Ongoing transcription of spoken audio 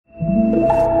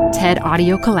TED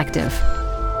Audio Collective.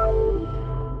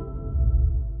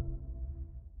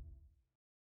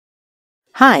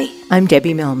 Hi, I'm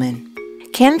Debbie Millman.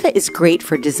 Canva is great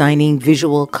for designing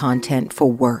visual content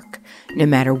for work, no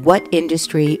matter what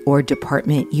industry or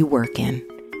department you work in.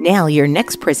 Nail your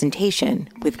next presentation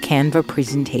with Canva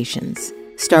Presentations.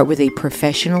 Start with a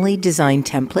professionally designed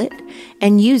template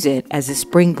and use it as a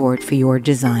springboard for your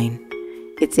design.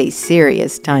 It's a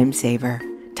serious time saver.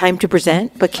 Time to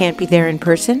present but can't be there in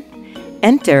person?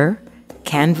 Enter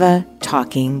Canva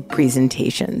Talking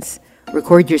Presentations.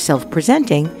 Record yourself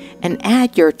presenting and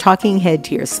add your talking head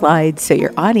to your slides so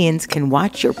your audience can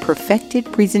watch your perfected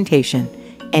presentation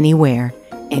anywhere,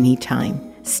 anytime.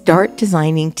 Start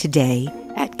designing today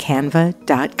at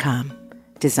canva.com.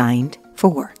 Designed for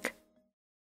work.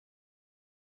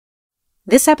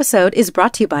 This episode is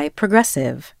brought to you by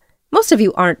Progressive. Most of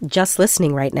you aren't just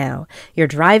listening right now. You're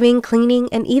driving, cleaning,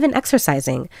 and even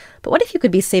exercising. But what if you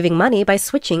could be saving money by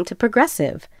switching to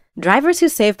Progressive? Drivers who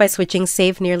save by switching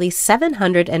save nearly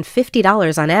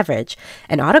 $750 on average,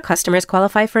 and auto customers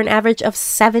qualify for an average of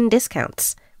 7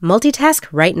 discounts. Multitask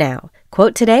right now.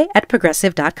 Quote today at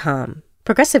Progressive.com.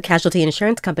 Progressive Casualty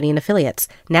Insurance Company and Affiliates.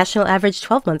 National average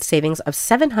 12-month savings of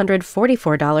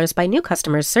 $744 by new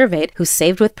customers surveyed who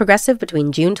saved with Progressive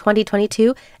between June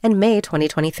 2022 and May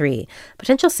 2023.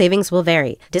 Potential savings will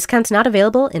vary. Discounts not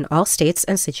available in all states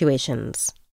and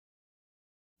situations.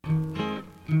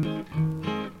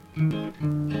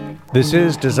 This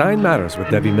is Design Matters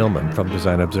with Debbie Millman from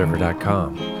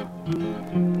DesignObserver.com.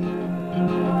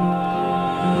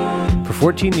 For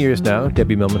 14 years now,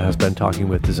 Debbie Millman has been talking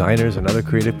with designers and other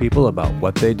creative people about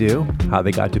what they do, how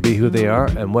they got to be who they are,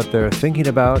 and what they're thinking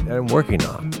about and working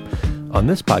on. On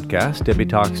this podcast, Debbie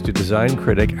talks to design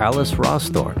critic Alice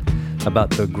Rawsthorne about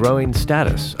the growing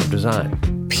status of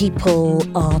design. People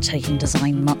are taking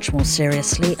design much more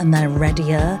seriously, and they're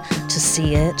readier to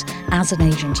see it as an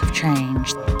agent of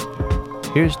change.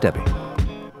 Here's Debbie.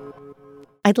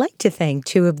 I'd like to thank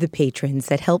 2 of the patrons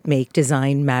that help make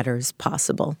Design Matters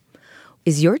possible.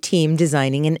 Is your team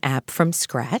designing an app from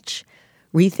scratch?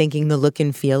 Rethinking the look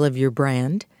and feel of your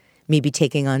brand? Maybe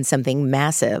taking on something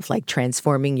massive like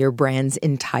transforming your brand's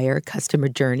entire customer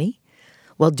journey?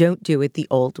 Well, don't do it the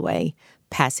old way,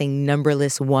 passing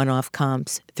numberless one-off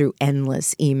comps through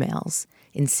endless emails.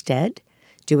 Instead,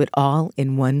 do it all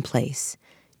in one place.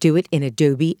 Do it in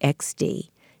Adobe XD,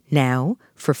 now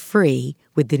for free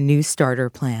with the new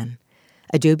starter plan.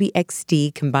 Adobe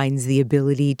XD combines the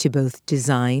ability to both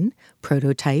design,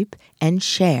 prototype, and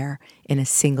share in a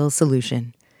single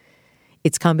solution.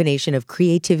 Its combination of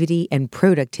creativity and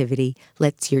productivity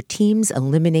lets your teams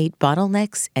eliminate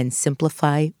bottlenecks and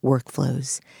simplify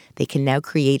workflows. They can now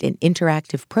create an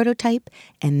interactive prototype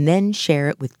and then share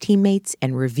it with teammates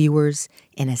and reviewers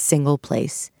in a single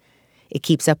place. It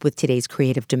keeps up with today's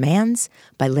creative demands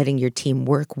by letting your team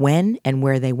work when and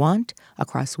where they want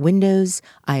across Windows,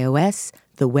 iOS,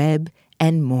 the web,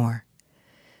 and more.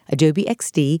 Adobe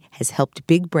XD has helped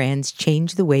big brands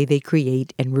change the way they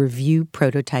create and review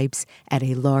prototypes at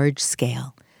a large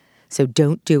scale. So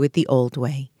don't do it the old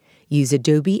way. Use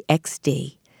Adobe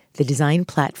XD, the design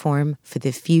platform for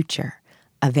the future,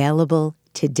 available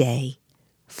today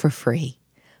for free.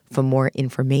 For more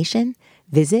information,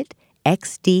 visit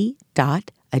xd.adobe.com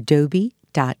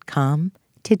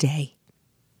today.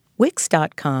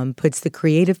 Wix.com puts the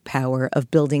creative power of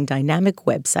building dynamic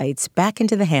websites back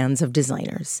into the hands of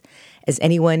designers. As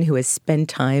anyone who has spent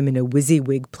time in a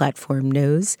WYSIWYG platform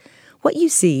knows, what you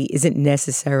see isn't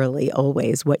necessarily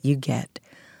always what you get.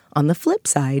 On the flip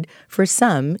side, for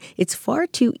some, it's far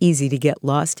too easy to get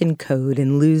lost in code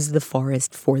and lose the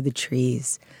forest for the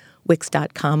trees.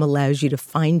 Wix.com allows you to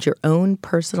find your own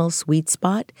personal sweet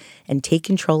spot and take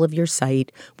control of your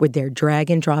site with their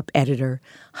drag-and-drop editor,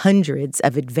 hundreds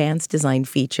of advanced design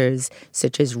features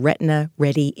such as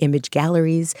Retina-ready image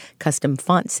galleries, custom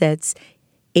font sets,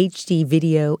 HD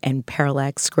video and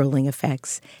parallax scrolling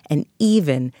effects, and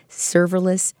even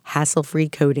serverless, hassle-free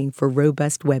coding for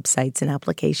robust websites and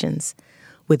applications.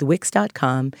 With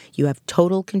Wix.com, you have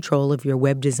total control of your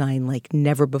web design like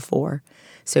never before.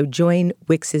 So join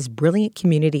Wix's brilliant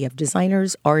community of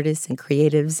designers, artists, and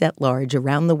creatives at large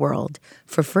around the world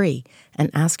for free and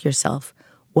ask yourself,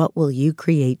 what will you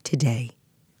create today?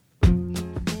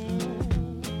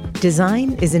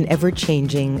 Design is an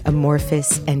ever-changing,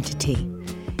 amorphous entity.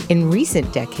 In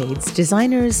recent decades,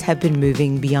 designers have been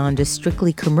moving beyond a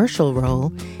strictly commercial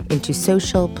role into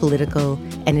social, political,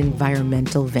 and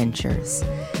environmental ventures.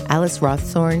 Alice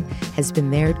Rawsthorn has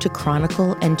been there to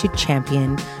chronicle and to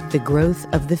champion the growth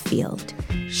of the field.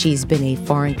 She's been a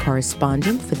foreign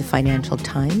correspondent for the Financial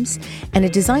Times and a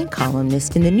design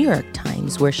columnist in the New York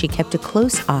Times, where she kept a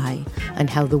close eye on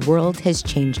how the world has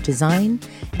changed design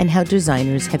and how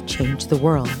designers have changed the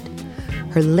world.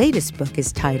 Her latest book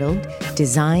is titled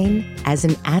Design as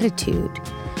an Attitude.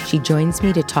 She joins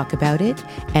me to talk about it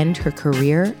and her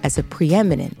career as a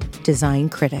preeminent design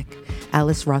critic.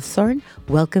 Alice Rawsthorn,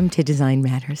 welcome to Design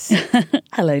Matters.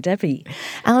 Hello, Debbie.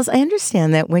 Alice, I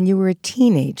understand that when you were a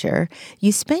teenager,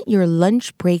 you spent your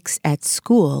lunch breaks at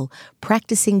school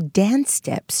practicing dance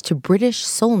steps to British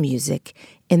soul music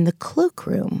in the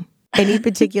cloakroom. Any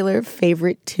particular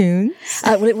favorite tunes?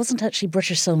 Well, it wasn't actually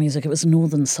British soul music. It was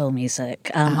Northern soul music.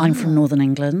 I'm from Northern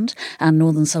England, and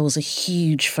Northern soul was a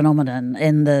huge phenomenon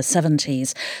in the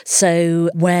 70s. So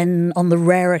when, on the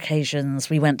rare occasions,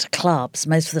 we went to clubs,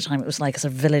 most of the time it was like as a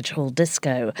village hall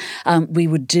disco, we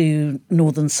would do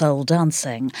Northern soul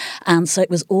dancing. And so it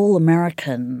was all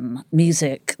American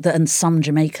music and some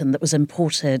Jamaican that was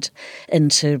imported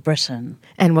into Britain.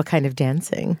 And what kind of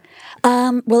dancing?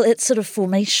 Well, it's sort of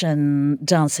formation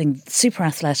dancing, super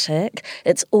athletic.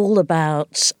 It's all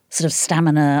about sort of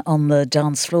stamina on the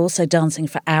dance floor, so dancing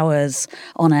for hours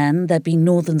on end. There'd be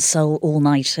Northern soul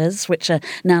all-nighters, which are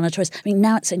now notorious. I mean,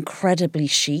 now it's incredibly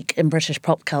chic in British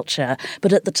pop culture,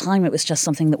 but at the time it was just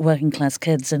something that working-class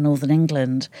kids in Northern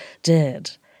England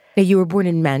did. Now, you were born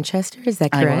in Manchester, is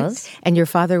that correct? I was. And your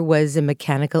father was a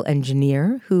mechanical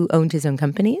engineer who owned his own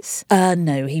companies?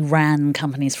 No, he ran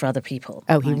companies for other people.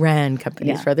 Oh, he ran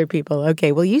companies for other people.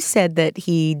 Okay, well, you said that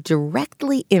he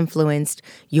directly influenced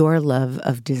your love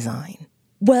of design.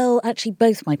 Well, actually,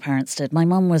 both my parents did. My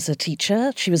mum was a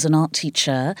teacher. She was an art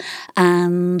teacher.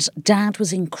 And Dad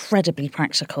was incredibly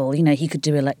practical. You know, he could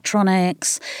do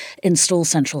electronics, install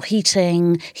central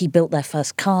heating. He built their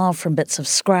first car from bits of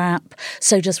scrap.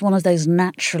 So just one of those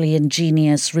naturally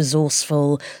ingenious,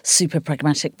 resourceful, super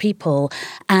pragmatic people.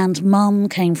 And Mum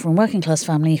came from a working class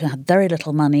family who had very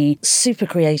little money, super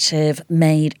creative,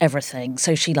 made everything.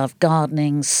 So she loved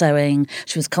gardening, sewing.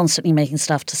 She was constantly making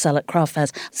stuff to sell at craft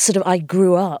fairs. I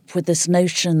grew up with this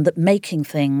notion that making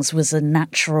things was a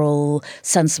natural,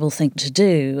 sensible thing to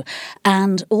do.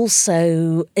 And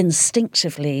also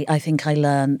instinctively, I think I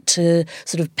learned to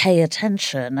sort of pay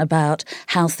attention about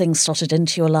how things slotted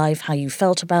into your life, how you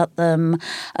felt about them.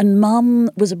 And Mum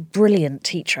was a brilliant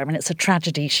teacher. I mean, it's a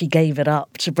tragedy she gave it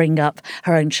up to bring up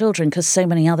her own children because so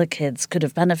many other kids could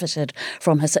have benefited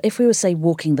from her. So if we were, say,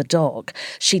 walking the dog,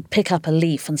 she'd pick up a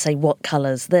leaf and say, "What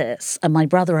colour's this?" And my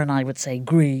brother and I would say,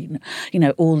 "Green." You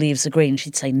know, all leaves are green.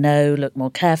 She'd say, "No, look more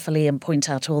carefully," and point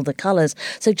out all the colours.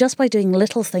 So just by doing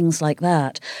little things like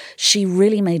that, she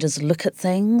really made us look at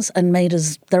things and made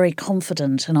us very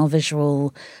confident in our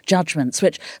visual judgments,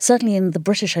 which certainly in the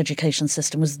British education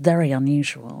system was very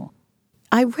unusual.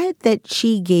 I read that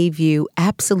she gave you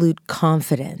absolute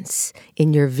confidence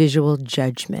in your visual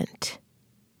judgment.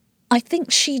 I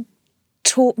think she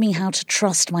taught me how to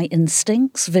trust my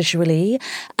instincts visually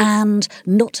and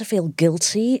not to feel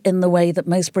guilty in the way that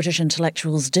most British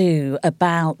intellectuals do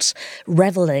about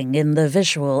reveling in the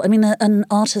visual. I mean, an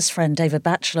artist friend, David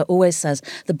Batchelor, always says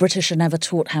the British are never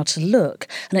taught how to look,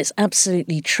 and it's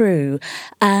absolutely true.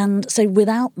 And so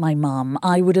without my mum,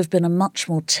 I would have been a much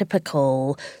more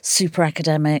typical super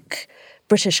academic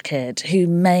British kid who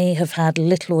may have had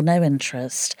little or no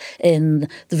interest in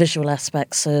the visual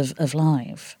aspects of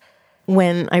life.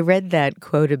 When I read that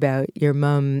quote about your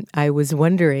mom, I was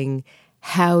wondering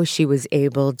how she was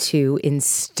able to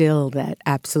instill that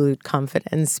absolute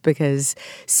confidence, because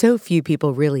so few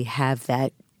people really have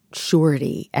that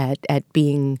surety at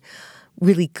being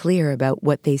really clear about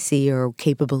what they see or are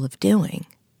capable of doing.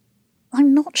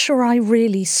 I'm not sure I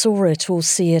really saw it or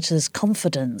see it as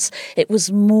confidence. It was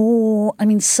more, I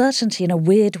mean, certainty in a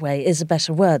weird way is a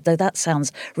better word, though that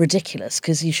sounds ridiculous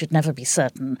because you should never be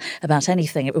certain about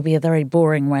anything. It would be a very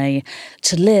boring way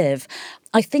to live.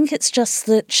 I think it's just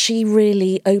that she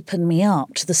really opened me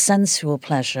up to the sensual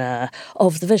pleasure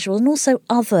of the visual and also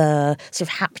other sort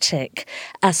of haptic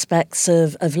aspects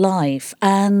of life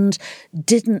and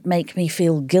didn't make me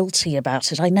feel guilty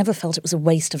about it. I never felt it was a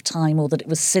waste of time or that it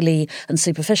was silly and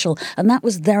superficial. And that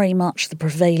was very much the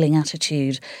prevailing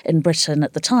attitude in Britain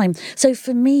at the time. So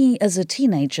for me as a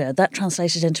teenager, that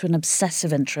translated into an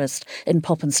obsessive interest in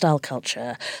pop and style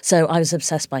culture. So I was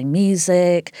obsessed by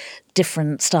music,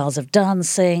 different styles of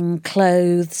dancing,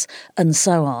 clothes, and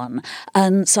so on.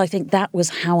 And so I think that was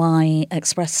how I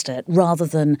expressed it, rather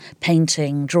than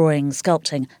painting, drawing,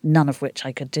 sculpting, none of which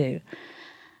I could do.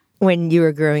 When you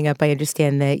were growing up, I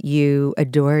understand that you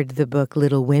adored the book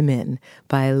Little Women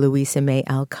by Louisa May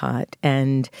Alcott,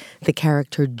 and the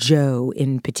character Jo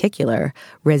in particular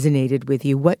resonated with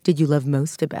you. What did you love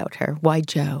most about her? Why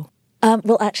Jo?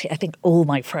 Well, actually, I think all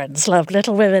my friends loved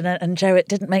Little Women and Jo. It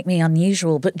didn't make me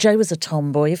unusual, but Jo was a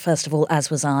tomboy, first of all,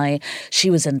 as was I. She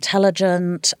was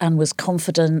intelligent and was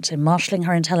confident in marshalling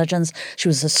her intelligence. She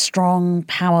was a strong,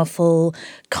 powerful,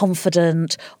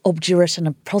 confident, obdurate in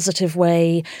a positive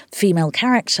way female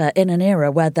character in an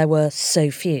era where there were so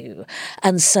few.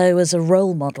 And so as a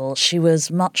role model, she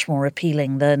was much more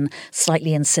appealing than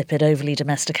slightly insipid, overly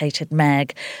domesticated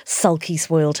Meg, sulky,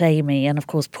 spoilt Amy, and of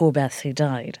course, poor Beth, who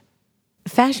died.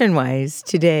 Fashion-wise,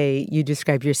 today you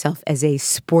describe yourself as a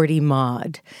sporty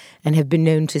mod and have been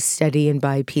known to study and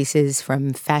buy pieces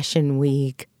from Fashion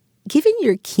Week. Given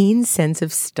your keen sense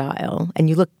of style, and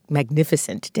you look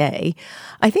magnificent today,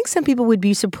 I think some people would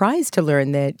be surprised to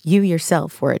learn that you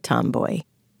yourself were a tomboy.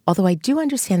 Although I do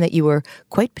understand that you were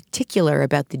quite particular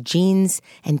about the jeans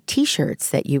and T-shirts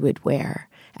that you would wear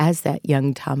as that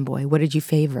young tomboy. What did you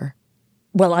favor?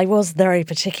 Well, I was very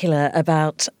particular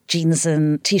about jeans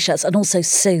and T-shirts, and also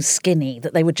so skinny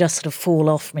that they would just sort of fall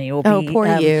off me or be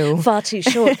far too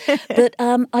short. But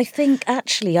I think,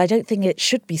 actually, I don't think it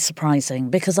should be surprising,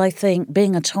 because I think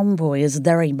being a tomboy is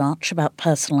very much about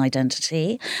personal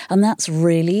identity, and that's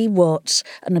really what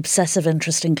an obsessive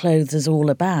interest in clothes is all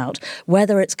about,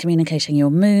 whether it's communicating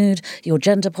your mood, your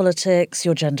gender politics,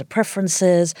 your gender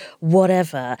preferences,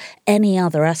 whatever, any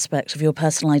other aspect of your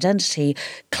personal identity.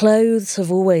 Clothes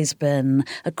have always been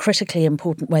a critically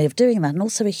important way of doing that, and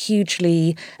also a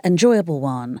hugely enjoyable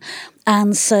one.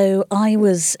 And so I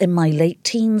was in my late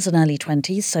teens and early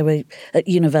 20s, so at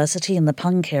university in the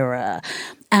punk era.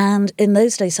 And in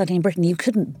those days, certainly in Britain, you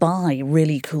couldn't buy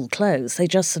really cool clothes. They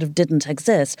just sort of didn't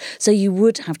exist. So you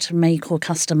would have to make or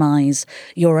customize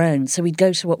your own. So we'd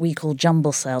go to what we call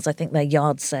jumble sales. I think they're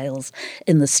yard sales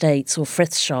in the States, or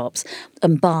thrift shops,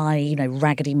 and buy,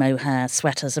 raggedy mohair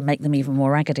sweaters and make them even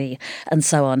more raggedy and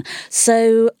so on.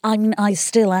 So, I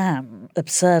still am,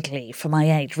 absurdly, for my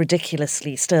age,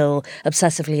 ridiculously still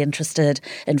obsessively interested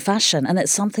in fashion. And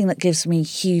it's something that gives me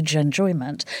huge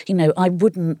enjoyment. I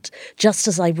wouldn't, just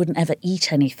as I wouldn't ever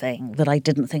eat anything that I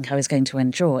didn't think I was going to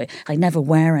enjoy, I never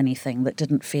wear anything that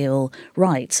didn't feel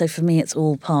right. So for me, it's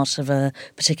all part of a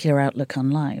particular outlook on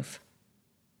life.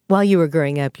 While you were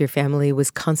growing up, your family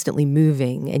was constantly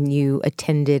moving, and you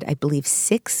attended, I believe,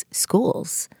 6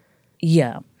 schools.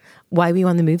 Yeah. Why were you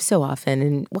on the move so often,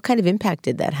 and what kind of impact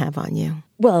did that have on you?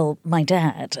 Well, my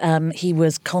dad, he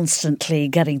was constantly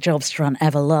getting jobs to run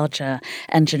ever larger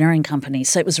engineering companies.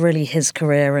 So it was really his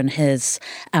career and his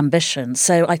ambition.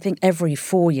 So I think every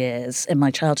 4 years in my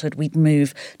childhood, we'd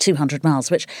move 200 miles,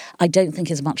 which I don't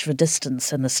think is much of a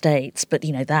distance in the States. But,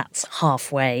 that's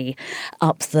halfway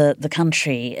up the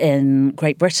country in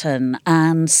Great Britain.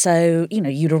 And so,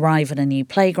 you'd arrive at a new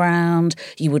playground.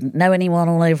 You wouldn't know anyone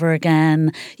all over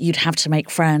again. You'd have to make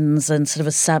friends and sort of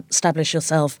establish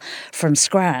yourself from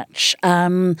scratch.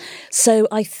 So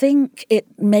I think it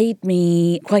made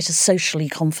me quite a socially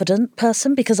confident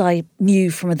person, because I knew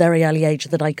from a very early age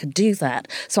that I could do that.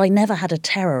 So I never had a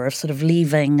terror of sort of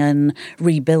leaving and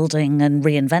rebuilding and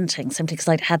reinventing, simply because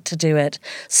I'd had to do it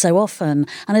so often.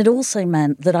 And it also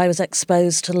meant that I was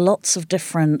exposed to lots of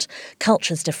different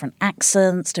cultures, different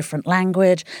accents, different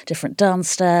language, different dance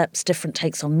steps, different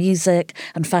takes on music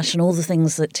and fashion, all the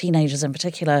things that teenagers in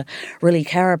particular really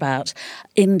care about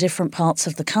in different parts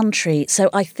of the country.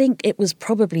 So I think it was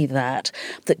probably that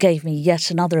gave me yet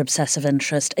another obsessive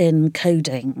interest in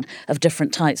coding of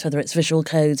different types, whether it's visual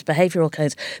codes, behavioural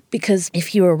codes, because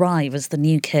if you arrive as the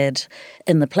new kid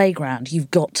in the playground,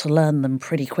 you've got to learn them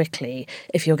pretty quickly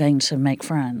if you're going to make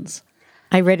friends.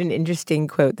 I read an interesting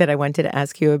quote that I wanted to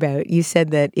ask you about. You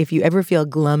said that if you ever feel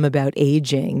glum about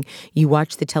aging, you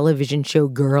watch the television show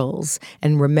Girls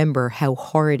and remember how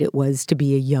hard it was to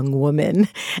be a young woman.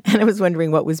 And I was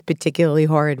wondering what was particularly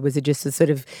hard. Was it just a sort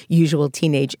of usual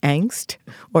teenage angst,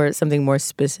 or something more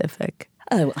specific?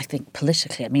 Oh, I think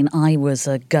politically. I mean, I was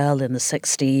a girl in the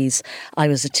 60s, I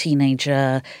was a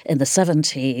teenager in the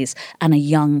 70s, and a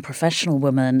young professional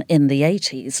woman in the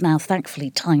 80s. Now, thankfully,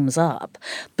 time's up.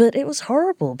 But it was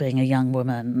horrible being a young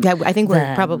woman. Yeah, I think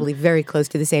we're probably very close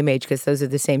to the same age, because those are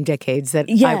the same decades that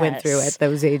I went through at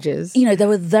those ages. There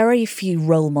were very few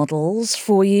role models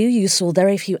for you. You saw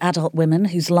very few adult women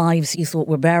whose lives you thought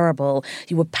were bearable.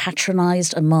 You were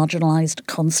patronised and marginalised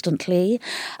constantly.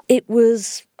 It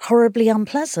was horribly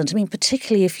unpleasant. I mean,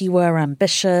 particularly if you were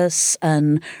ambitious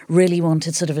and really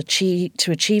wanted sort of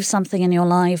achieve something in your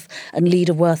life and lead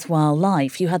a worthwhile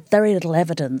life, you had very little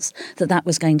evidence that that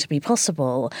was going to be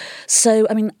possible. So,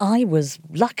 I mean, I was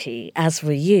lucky, as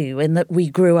were you, in that we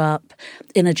grew up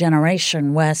in a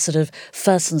generation where sort of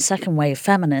first and second wave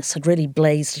feminists had really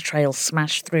blazed a trail,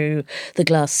 smashed through the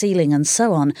glass ceiling and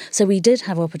so on. So we did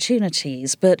have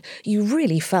opportunities, but you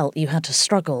really felt you had to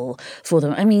struggle for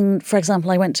them. I mean, for example,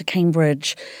 I went to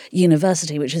Cambridge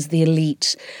University, which is the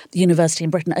elite university in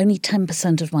Britain. Only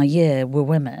 10% of my year were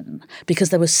women because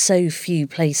there were so few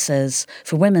places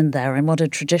for women there in what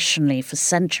had traditionally for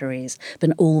centuries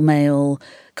been all-male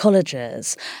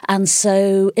colleges. And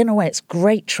so, in a way, it's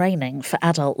great training for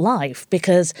adult life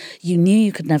because you knew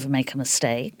you could never make a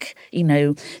mistake. You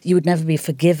know, you would never be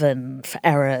forgiven for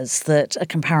errors that a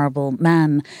comparable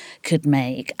man could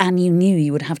make. And you knew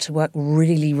you would have to work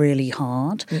really, really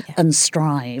hard and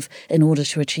strive in order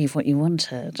to achieve what you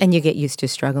wanted. And you get used to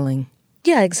struggling.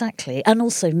 Yeah, exactly. And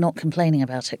also not complaining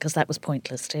about it because that was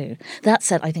pointless too. That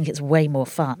said, I think it's way more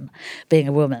fun being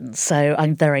a woman. So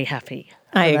I'm very happy.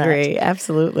 I agree.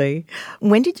 Absolutely.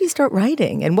 When did you start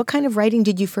writing and what kind of writing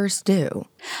did you first do?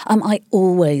 I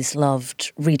always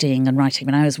loved reading and writing.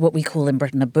 I mean, I was what we call in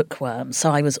Britain a bookworm.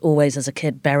 So I was always, as a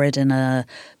kid, buried in a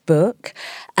book.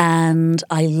 And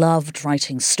I loved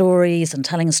writing stories and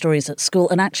telling stories at school.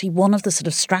 And actually, one of the sort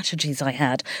of strategies I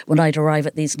had when I'd arrive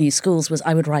at these new schools was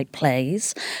I would write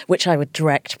plays, which I would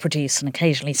direct, produce, and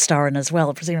occasionally star in as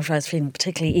well, presumably if I was feeling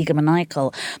particularly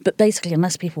egomaniacal. But basically,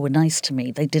 unless people were nice to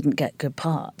me, they didn't get good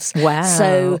parts. Wow.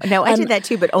 So, now, I did that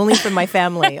too, but only from my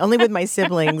family, only with my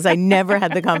siblings. I never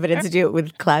had the confidence to do it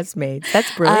with classmates.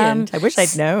 That's brilliant. I wish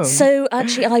I'd known. So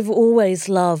actually, I've always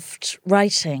loved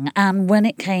writing. And when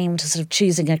it came to sort of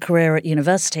choosing a career at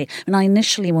university, and I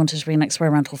initially wanted to be an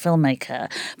experimental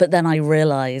filmmaker, but then I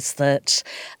realised that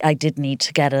I did need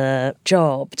to get a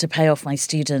job to pay off my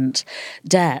student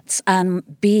debts.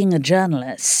 And being a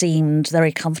journalist seemed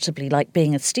very comfortably like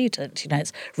being a student. You know,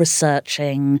 it's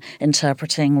researching,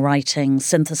 interpreting, writing,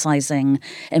 synthesising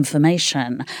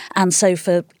information. And so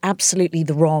for absolutely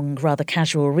the wrong, rather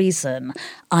casual reason,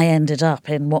 I ended up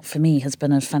in what for me has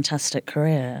been a fantastic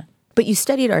career. But you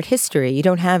studied art history. You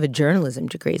don't have a journalism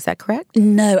degree. Is that correct?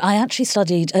 No, I actually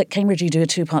studied at Cambridge. You do a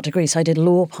 2-part degree. So I did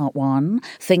law part 1,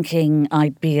 thinking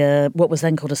I'd be what was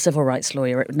then called a civil rights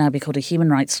lawyer. It would now be called a human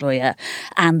rights lawyer.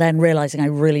 And then realising I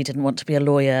really didn't want to be a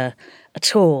lawyer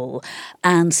at all.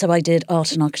 And so I did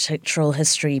art and architectural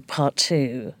history part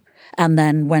 2. And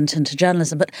then went into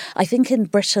journalism. But I think in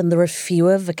Britain there are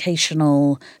fewer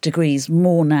vocational degrees,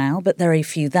 more now, but very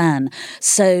few then.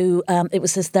 So it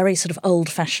was this very sort of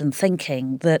old-fashioned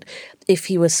thinking that if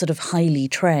you were sort of highly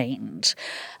trained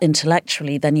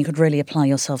intellectually, then you could really apply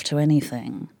yourself to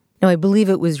anything. Now, I believe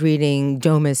it was reading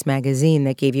Domus magazine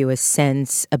that gave you a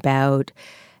sense about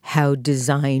how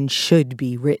design should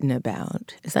be written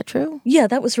about. Is that true? Yeah,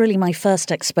 that was really my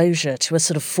first exposure to a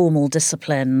sort of formal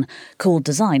discipline called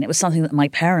design. It was something that my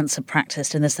parents had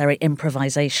practiced in this very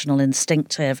improvisational,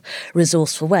 instinctive,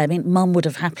 resourceful way. I mean, Mum would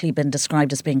have happily been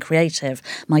described as being creative.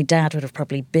 My dad would have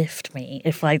probably biffed me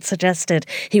if I'd suggested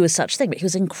he was such a thing, but he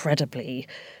was incredibly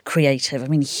creative. I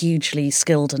mean, hugely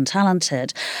skilled and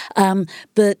talented.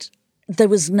 But there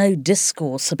was no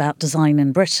discourse about design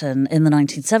in Britain in the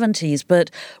 1970s, but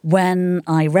when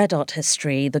I read art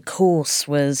history, the course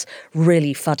was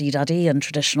really fuddy-duddy and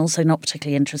traditional, so not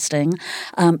particularly interesting.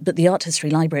 But the art history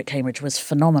library at Cambridge was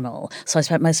phenomenal, so I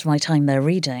spent most of my time there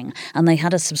reading. And they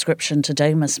had a subscription to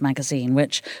Domus magazine,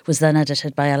 which was then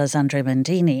edited by Alessandro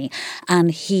Mendini,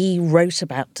 and he wrote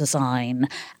about design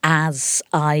as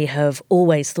I have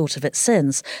always thought of it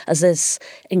since, as this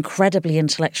incredibly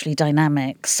intellectually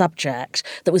dynamic subject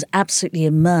that was absolutely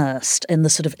immersed in the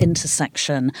sort of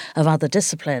intersection of other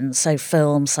disciplines, so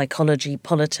film, psychology,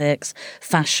 politics,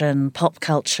 fashion, pop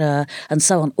culture, and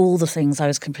so on, all the things I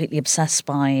was completely obsessed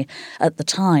by at the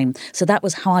time. So that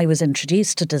was how I was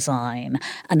introduced to design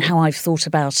and how I've thought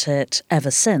about it ever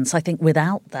since. I think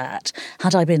without that,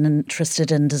 had I been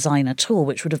interested in design at all,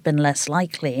 which would have been less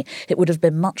likely, it would have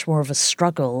been much more of a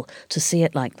struggle to see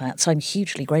it like that. So I'm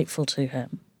hugely grateful to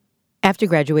him. After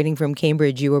graduating from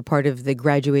Cambridge, you were part of the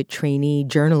graduate trainee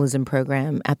journalism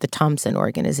program at the Thomson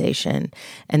Organization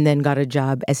and then got a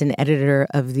job as an editor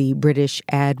of the British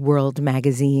Ad World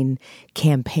magazine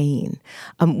Campaign.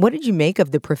 What did you make of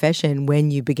the profession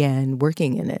when you began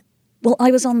working in it? Well,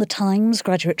 I was on the Times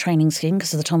graduate training scheme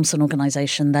because the Thomson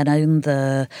Organisation then owned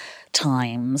the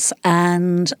Times.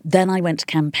 And then I went to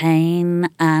Campaign,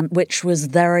 which was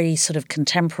very sort of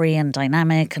contemporary and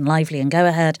dynamic and lively and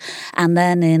go-ahead. And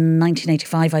then in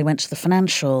 1985, I went to the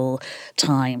Financial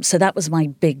Times. So that was my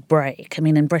big break. I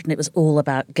mean, in Britain, it was all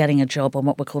about getting a job on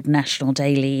what were called national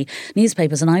daily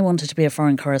newspapers. And I wanted to be a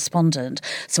foreign correspondent.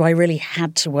 So I really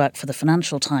had to work for the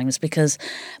Financial Times because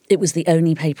it was the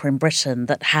only paper in Britain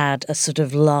that had a sort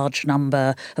of large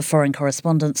number of foreign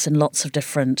correspondents in lots of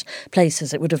different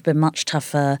places. It would have been much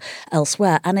tougher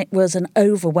elsewhere. And it was an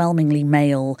overwhelmingly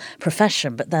male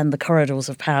profession, but then the corridors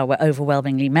of power were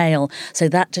overwhelmingly male. So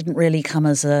that didn't really come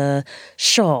as a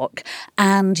shock.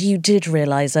 And you did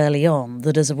realise early on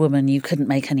that as a woman, you couldn't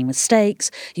make any mistakes.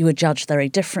 You were judged very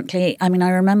differently. I mean, I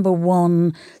remember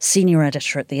one senior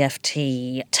editor at the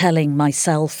FT telling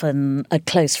myself and a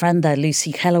close friend there,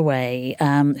 Lucy Kellaway,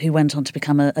 who went on to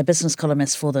become a business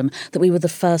columnist for them, that we were the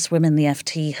first women the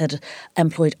FT had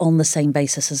employed on the same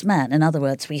basis as men. In other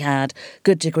words, we had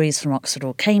good degrees from Oxford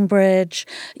or Cambridge.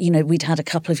 You know, we'd had a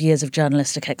couple of years of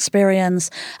journalistic experience.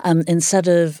 Instead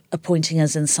of appointing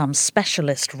us in some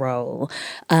specialist role,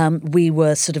 we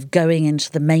were sort of going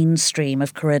into the mainstream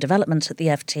of career development at the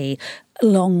FT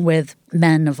along with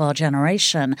men of our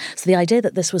generation. So the idea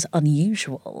that this was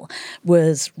unusual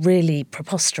was really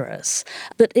preposterous.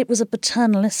 But it was a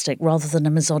paternalistic rather than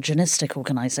a misogynistic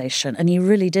organisation. And you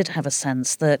really did have a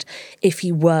sense that if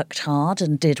you worked hard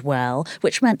and did well,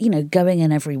 which meant, you know, going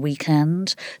in every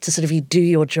weekend to sort of you do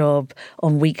your job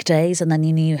on weekdays and then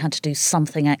you knew you had to do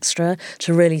something extra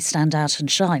to really stand out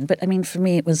and shine. But I mean, for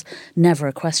me, it was never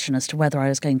a question as to whether I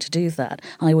was going to do that.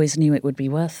 I always knew it would be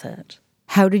worth it.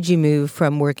 How did you move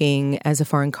from working as a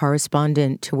foreign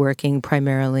correspondent to working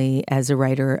primarily as a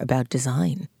writer about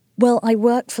design? Well, I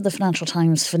worked for the Financial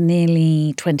Times for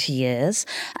nearly 20 years,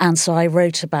 and so I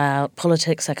wrote about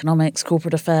politics, economics,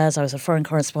 corporate affairs. I was a foreign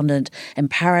correspondent in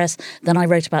Paris. Then I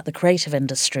wrote about the creative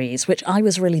industries, which I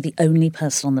was really the only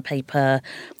person on the paper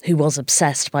who was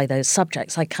obsessed by those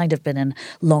subjects. I'd kind of been in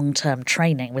long-term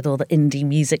training with all the indie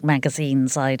music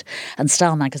magazines and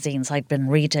style magazines I'd been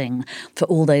reading for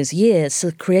all those years.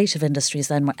 So the creative industries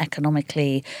then were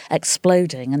economically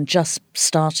exploding and just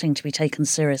starting to be taken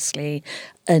seriously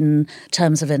in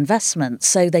terms of investment.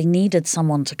 So they needed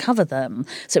someone to cover them.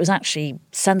 So it was actually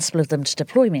sensible of them to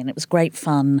deploy me, and it was great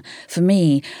fun for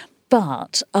me.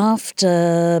 But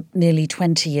after nearly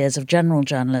 20 years of general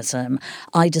journalism,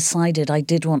 I decided I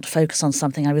did want to focus on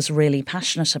something I was really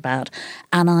passionate about.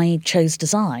 And I chose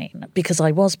design because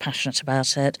I was passionate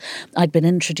about it. I'd been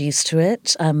introduced to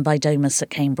it by Domus at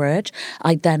Cambridge.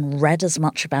 I'd then read as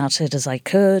much about it as I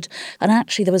could. And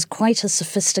actually, there was quite a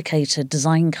sophisticated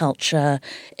design culture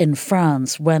in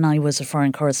France when I was a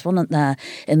foreign correspondent there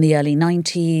in the early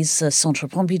 90s. Centre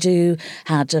Pompidou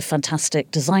had a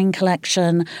fantastic design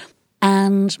collection.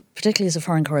 And particularly as a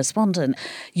foreign correspondent,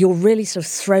 you're really sort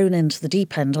of thrown into the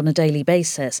deep end on a daily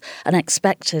basis and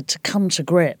expected to come to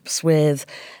grips with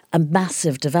a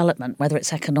massive development, whether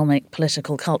it's economic,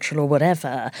 political, cultural, or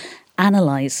whatever,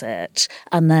 analyse it,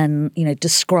 and then, you know,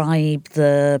 describe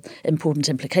the important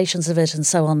implications of it and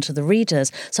so on to the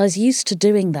readers. So I was used to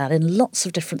doing that in lots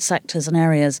of different sectors and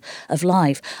areas of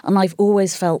life. And I've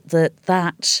always felt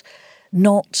that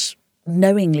not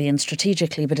knowingly and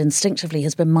strategically, but instinctively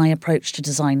has been my approach to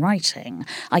design writing.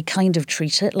 I kind of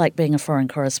treat it like being a foreign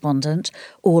correspondent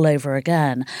all over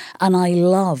again. And I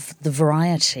love the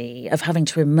variety of having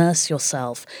to immerse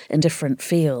yourself in different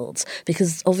fields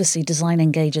because obviously design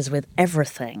engages with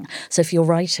everything. So if you're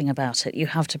writing about it, you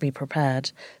have to be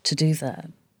prepared to do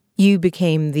that. You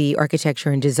became the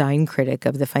architecture and design critic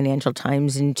of the Financial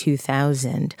Times in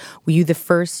 2000. Were you the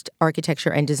first architecture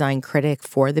and design critic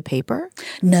for the paper?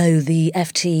 No, the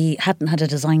FT hadn't had a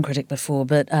design critic before,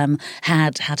 but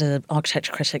had an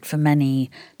architecture critic for many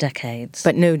decades.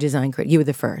 But no design critic. You were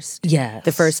the first. Yes.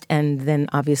 The first, and then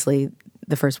obviously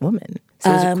the first woman. So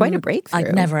it was quite a breakthrough.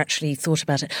 I'd never actually thought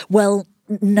about it. Well,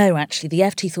 no, actually, the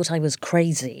FT thought I was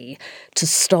crazy to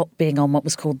stop being on what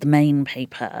was called the main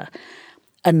paper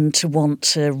and to want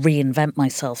to reinvent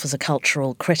myself as a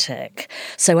cultural critic.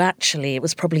 So actually, it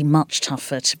was probably much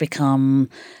tougher to become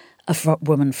a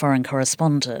woman foreign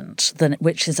correspondent,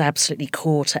 which is absolutely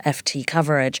core to FT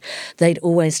coverage. They'd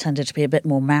always tended to be a bit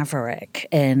more maverick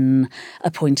in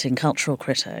appointing cultural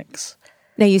critics.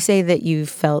 Now, you say that you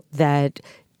felt that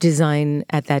design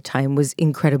at that time was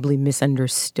incredibly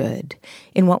misunderstood.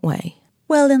 In what way?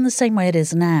 Well, in the same way it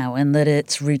is now, in that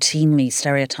it's routinely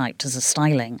stereotyped as a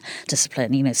styling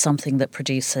discipline, something that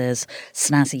produces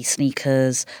snazzy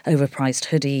sneakers, overpriced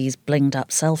hoodies, blinged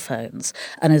up cell phones,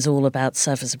 and is all about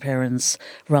surface appearance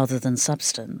rather than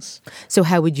substance. So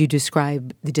how would you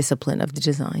describe the discipline of the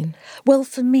design? Well,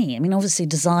 for me, obviously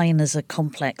design is a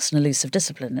complex and elusive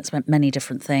discipline. It's meant many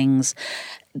different things,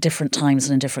 different times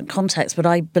and in different contexts, but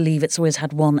I believe it's always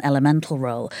had one elemental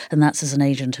role, and that's as an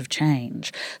agent of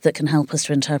change that can help us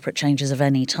to interpret changes of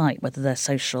any type, whether they're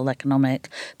social, economic,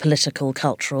 political,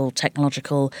 cultural,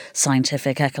 technological,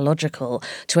 scientific, ecological,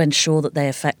 to ensure that they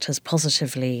affect us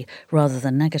positively rather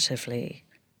than negatively.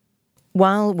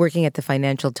 While working at the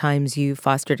Financial Times, you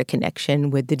fostered a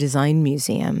connection with the Design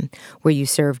Museum, where you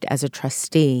served as a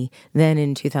trustee. Then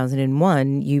in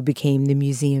 2001, you became the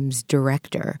museum's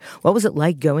director. What was it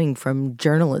like going from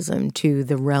journalism to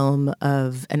the realm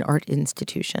of an art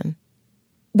institution?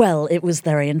 Well, it was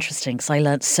very interesting because I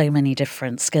learnt so many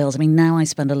different skills. Now I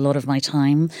spend a lot of my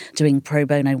time doing pro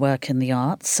bono work in the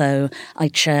arts. So I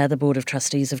chair the board of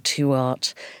trustees of two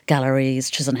art galleries,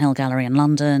 Chisholm Hill Gallery in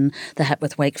London, the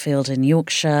Hepworth Wakefield in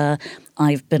Yorkshire.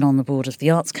 I've been on the board of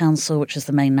the Arts Council, which is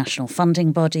the main national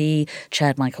funding body,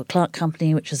 chaired Michael Clark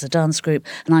Company, which is a dance group,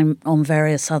 and I'm on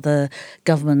various other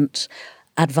government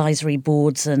advisory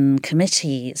boards and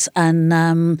committees.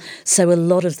 And so a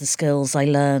lot of the skills I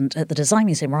learned at the Design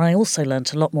Museum, where I also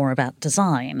learned a lot more about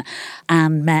design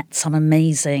and met some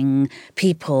amazing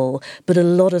people. But a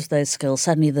lot of those skills,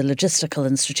 certainly the logistical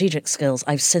and strategic skills,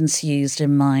 I've since used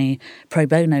in my pro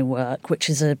bono work, which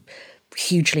is a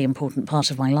hugely important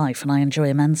part of my life and I enjoy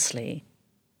immensely.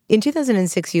 In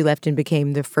 2006, you left and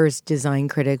became the first design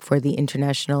critic for the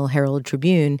International Herald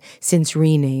Tribune, since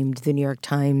renamed the New York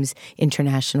Times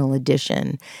International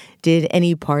Edition. Did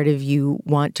any part of you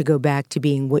want to go back to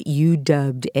being what you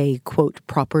dubbed a, quote,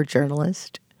 proper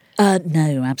journalist?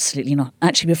 No, absolutely not.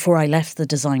 Actually, before I left the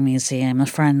Design Museum, a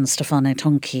friend, Stefano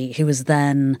Tonchi, who was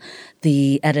then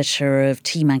the editor of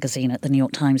T Magazine at the New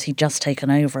York Times, he'd just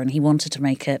taken over and he wanted to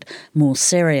make it more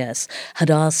serious, had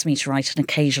asked me to write an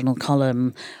occasional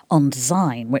column on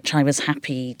design, which I was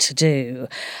happy to do.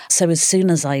 So as soon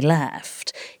as I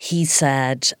left, he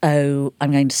said, I'm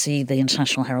going to see the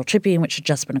International Herald Tribune, which had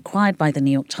just been acquired by the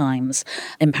New York Times,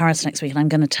 in Paris next week, and I'm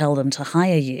going to tell them to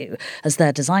hire you as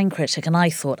their design critic. And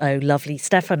I thought, oh, lovely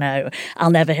Stefano, I'll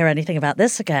never hear anything about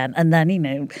this again. And then,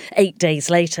 8 days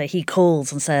later, he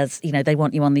calls and says, they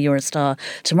want you on the Eurostar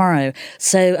tomorrow.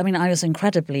 So, I was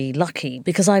incredibly lucky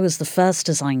because I was the first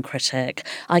design critic.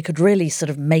 I could really sort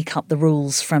of make up the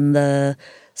rules from the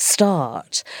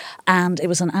start. And it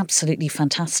was an absolutely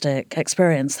fantastic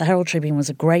experience. The Herald Tribune was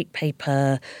a great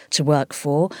paper to work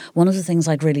for. One of the things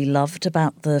I'd really loved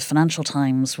about the Financial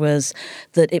Times was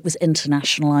that it was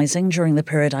internationalizing during the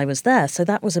period I was there. So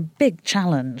that was a big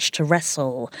challenge to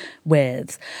wrestle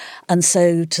with. And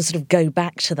so to sort of go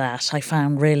back to that, I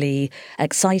found really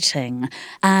exciting.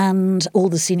 And all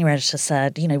the senior editors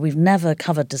said, we've never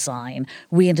covered design.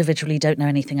 We individually don't know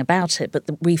anything about it, but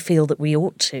we feel that we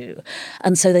ought to.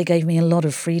 And so they gave me a lot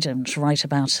of freedom to write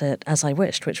about it as I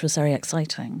wished, which was very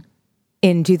exciting.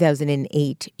 In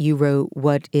 2008, you wrote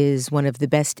what is one of the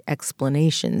best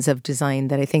explanations of design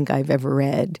that I think I've ever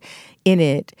read. In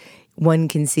it, one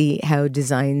can see how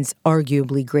design's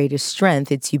arguably greatest strength,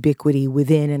 its ubiquity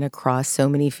within and across so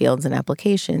many fields and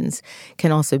applications,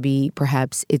 can also be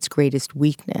perhaps its greatest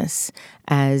weakness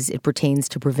as it pertains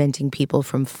to preventing people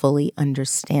from fully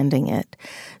understanding it.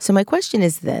 So my question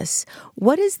is this: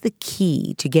 what is the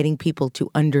key to getting people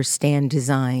to understand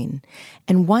design,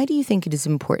 and why do you think it is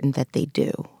important that they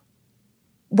do?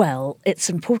 Well, it's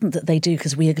important that they do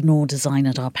because we ignore design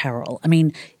at our peril.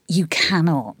 You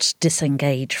cannot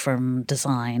disengage from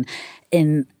design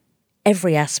in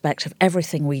every aspect of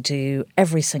everything we do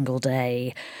every single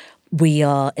day. We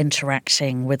are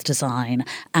interacting with design,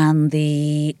 and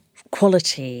the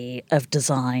quality of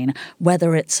design,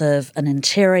 whether it's of an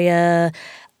interior,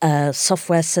 a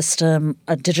software system,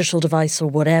 a digital device or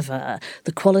whatever,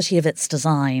 the quality of its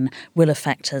design will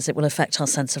affect us. It will affect our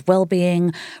sense of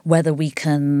well-being, whether we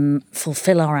can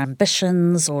fulfill our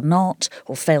ambitions or not,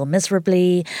 or fail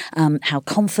miserably, how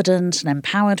confident and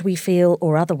empowered we feel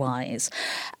or otherwise.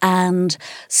 And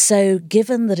so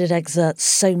given that it exerts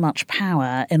so much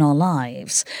power in our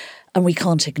lives, and we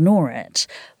can't ignore it,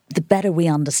 the better we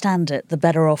understand it, the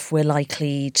better off we're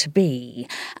likely to be.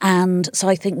 And so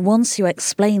I think once you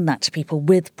explain that to people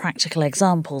with practical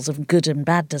examples of good and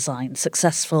bad design,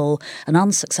 successful and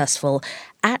unsuccessful,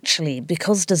 actually,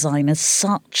 because design is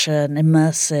such an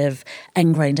immersive,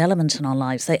 ingrained element in our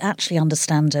lives, they actually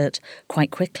understand it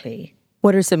quite quickly.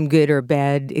 What are some good or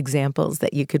bad examples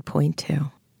that you could point to?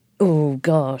 Oh,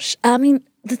 gosh. I mean,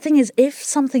 the thing is, if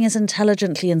something is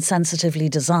intelligently and sensitively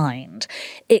designed,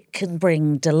 it can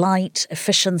bring delight,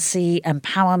 efficiency,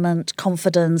 empowerment,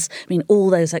 confidence, I mean, all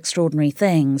those extraordinary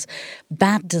things.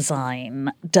 Bad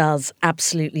design does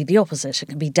absolutely the opposite. It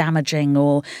can be damaging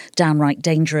or downright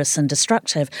dangerous and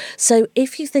destructive. So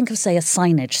if you think of, say, a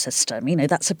signage system,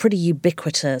 that's a pretty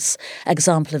ubiquitous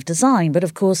example of design. But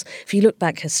of course, if you look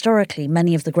back historically,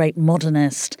 many of the great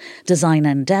modernist design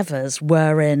endeavours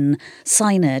were in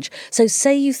signage. So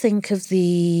say you think of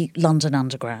the London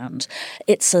Underground.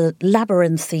 It's a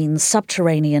labyrinthine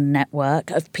subterranean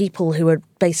network of people who are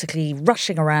basically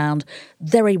rushing around,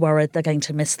 very worried they're going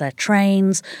to miss their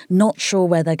trains, not sure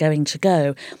where they're going to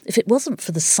go. If it wasn't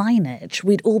for the signage,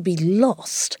 we'd all be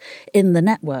lost in the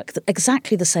network.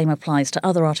 Exactly the same applies to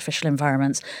other artificial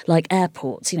environments like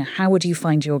airports. How would you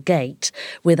find your gate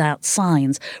without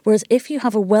signs? Whereas if you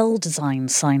have a well-designed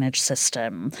signage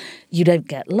system, you don't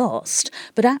get lost.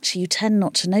 But actually, you tend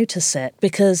not to notice it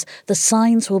because the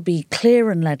signs will be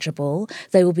clear and legible.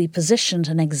 They will be positioned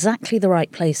in exactly the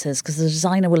right places because the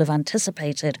designer will have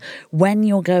anticipated when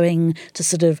you're going to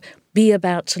sort of be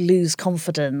about to lose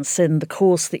confidence in the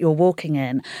course that you're walking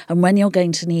in, and when you're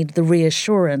going to need the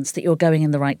reassurance that you're going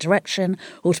in the right direction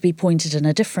or to be pointed in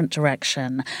a different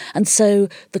direction. And so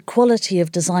the quality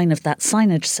of design of that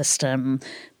signage system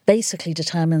basically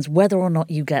determines whether or not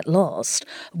you get lost,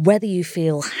 whether you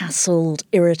feel hassled,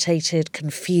 irritated,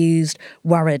 confused,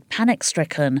 worried,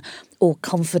 panic-stricken, or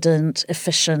confident,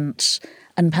 efficient,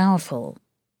 and powerful.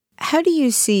 How do you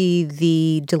see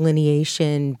the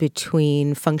delineation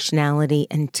between functionality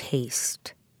and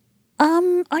taste?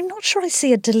 I'm not sure I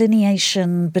see a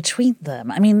delineation between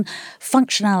them. I mean,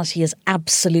 functionality is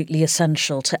absolutely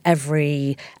essential to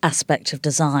every aspect of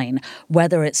design,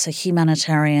 whether it's a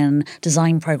humanitarian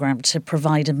design program to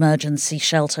provide emergency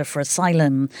shelter for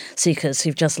asylum seekers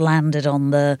who've just landed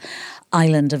on the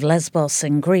island of Lesbos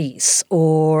in Greece,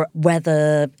 or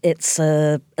whether it's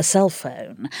a cell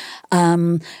phone,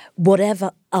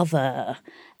 whatever other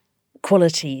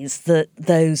qualities that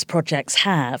those projects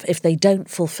have, if they don't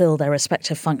fulfill their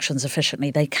respective functions efficiently,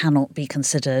 they cannot be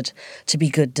considered to be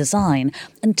good design.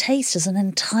 And taste is an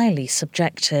entirely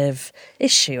subjective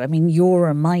issue. I mean, your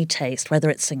and my taste, whether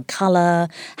it's in colour,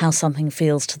 how something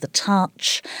feels to the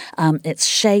touch, its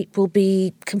shape will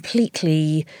be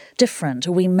completely different,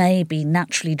 or we may be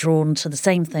naturally drawn to the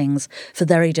same things for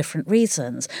very different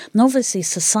reasons. And obviously,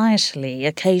 societally,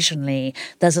 occasionally,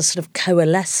 there's a sort of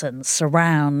coalescence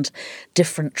around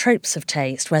different tropes of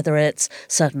taste, whether it's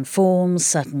certain forms,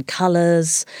 certain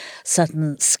colours,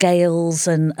 certain scales,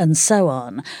 and so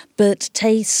on. But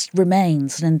taste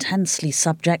remains an intensely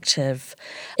subjective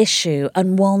issue,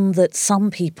 and one that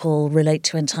some people relate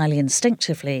to entirely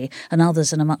instinctively and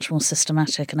others in a much more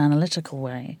systematic and analytical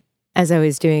way. As I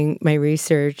was doing my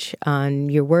research on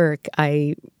your work,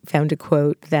 I found a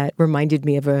quote that reminded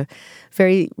me of a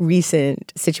very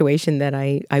recent situation that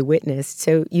I witnessed.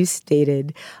 So you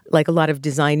stated, like a lot of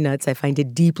design nuts, I find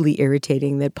it deeply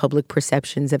irritating that public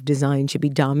perceptions of design should be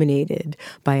dominated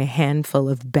by a handful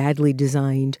of badly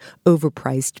designed,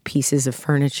 overpriced pieces of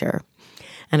furniture.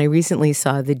 And I recently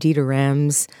saw the Dieter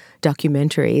Rams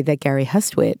documentary that Gary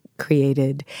Hustwit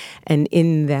created. And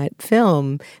in that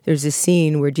film, there's a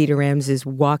scene where Dieter Rams is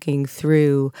walking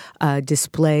through a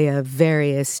display of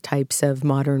various types of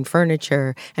modern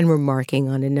furniture and remarking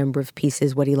on a number of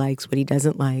pieces, what he likes, what he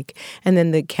doesn't like. And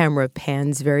then the camera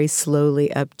pans very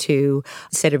slowly up to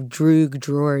a set of Droog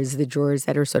drawers, the drawers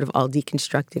that are sort of all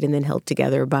deconstructed and then held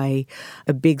together by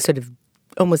a big sort of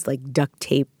almost like duct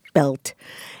tape belt.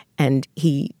 And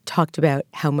he talked about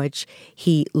how much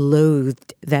he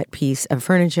loathed that piece of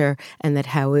furniture and that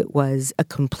how it was a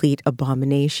complete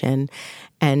abomination.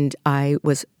 And I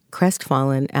was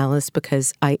crestfallen, Alice,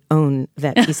 because I own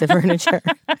that piece of furniture.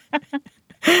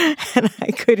 And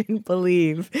I couldn't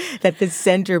believe that the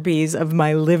centerpiece of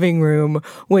my living room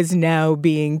was now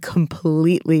being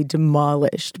completely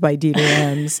demolished by Dieter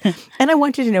Rams. And I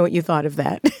wanted to know what you thought of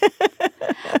that.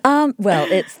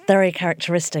 Well, it's very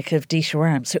characteristic of Dieter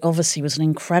Rams, who obviously was an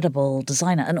incredible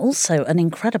designer and also an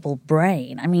incredible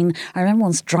brain. I mean, I remember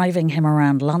once driving him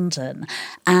around London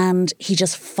and he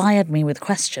just fired me with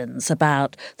questions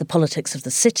about the politics of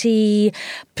the city,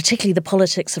 particularly the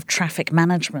politics of traffic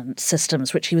management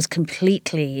systems, which he was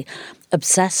completely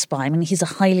obsessed by. I mean, he's a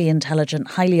highly intelligent,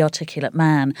 highly articulate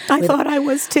man. I thought I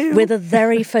was too. With a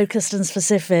very focused and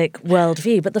specific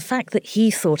worldview. But the fact that he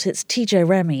thought it's T.J.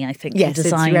 Remy, I think, yes, who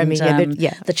designed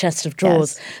the chest of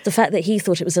drawers. Yes. The fact that he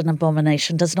thought it was an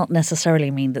abomination does not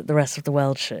necessarily mean that the rest of the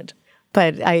world should.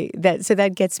 But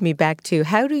that gets me back to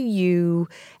how do you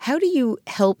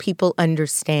help people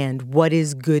understand what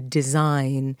is good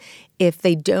design if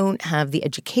they don't have the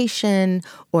education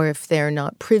or if they're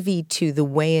not privy to the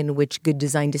way in which good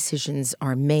design decisions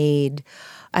are made?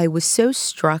 I was so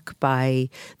struck by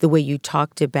the way you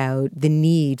talked about the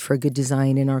need for good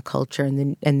design in our culture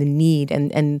and the need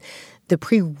and the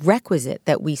prerequisite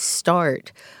that we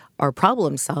start our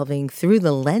problem solving through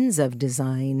the lens of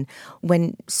design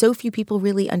when so few people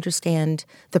really understand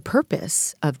the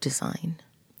purpose of design.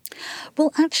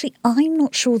 Well, actually, I'm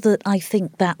not sure that I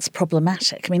think that's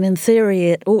problematic. I mean, in theory,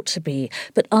 it ought to be.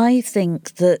 But I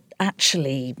think that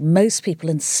actually most people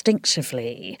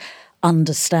instinctively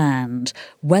understand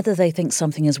whether they think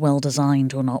something is well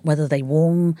designed or not, whether they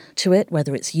warm to it,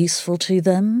 whether it's useful to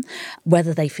them,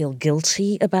 whether they feel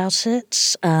guilty about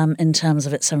it in terms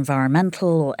of its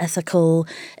environmental or ethical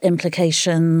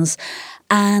implications.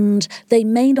 And they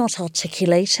may not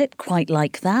articulate it quite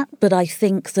like that, but I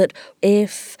think that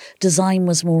if design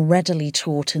was more readily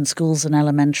taught in schools and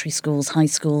elementary schools, high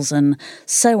schools and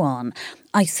so on,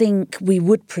 I think we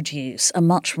would produce a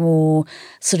much more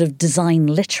sort of design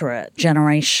literate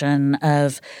generation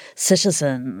of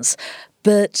citizens.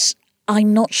 But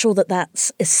I'm not sure that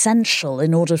that's essential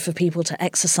in order for people to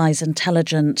exercise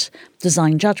intelligent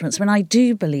design judgments. I mean, I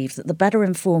do believe that the better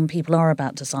informed people are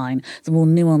about design, the more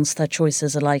nuanced their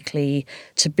choices are likely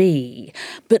to be.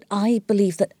 But I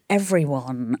believe that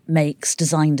everyone makes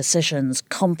design decisions,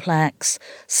 complex,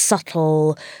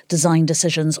 subtle design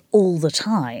decisions all the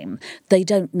time. They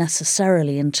don't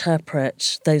necessarily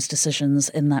interpret those decisions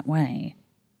in that way.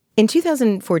 In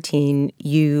 2014,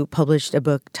 you published a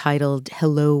book titled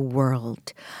Hello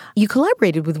World. You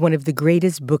collaborated with one of the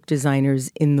greatest book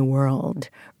designers in the world,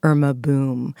 Irma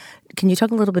Boom. Can you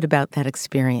talk a little bit about that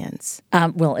experience?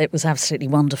 Well, it was absolutely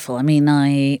wonderful. I mean,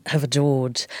 I have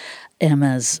adored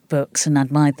Irma's books and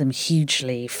admired them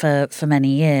hugely for many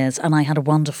years. And I had a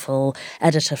wonderful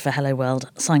editor for Hello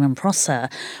World, Simon Prosser.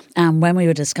 And when we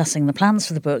were discussing the plans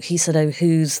for the book, he said, "Oh,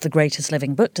 who's the greatest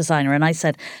living book designer?" And I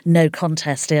said, "No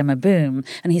contest, Irma Boom."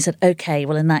 And he said, "Okay,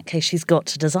 well, in that case, she's got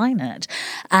to design it."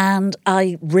 And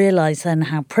I realised then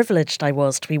how privileged I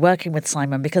was to be working with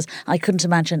Simon, because I couldn't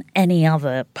imagine any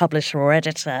other publisher or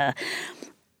editor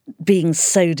being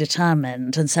so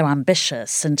determined and so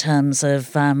ambitious in terms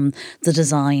of the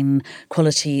design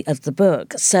quality of the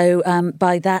book. So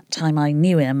by that time I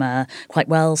knew Irma quite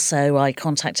well, so I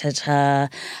contacted her,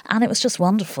 and it was just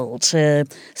wonderful to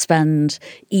spend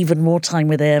even more time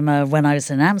with Irma when I was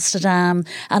in Amsterdam.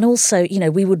 And also, you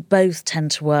know, we would both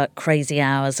tend to work crazy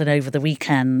hours and over the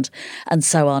weekend and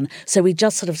so on. So we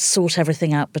just sort of sort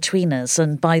everything out between us.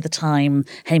 And by the time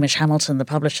Hamish Hamilton, the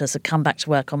publishers, had come back to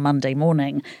work on Monday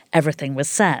morning, everything was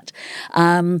set.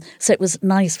 So it was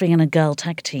nice being in a girl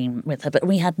tag team with her, but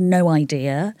we had no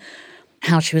idea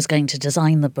how she was going to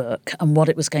design the book and what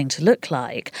it was going to look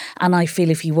like. And I feel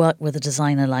if you work with a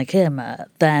designer like Irma,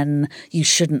 then you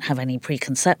shouldn't have any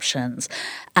preconceptions.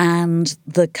 And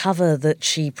the cover that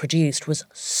she produced was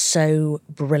so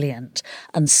brilliant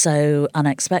and so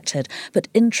unexpected, but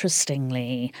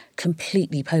interestingly,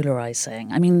 completely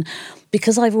polarizing. I mean,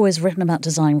 because I've always written about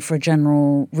design for a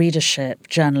general readership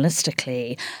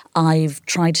journalistically, I've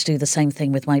tried to do the same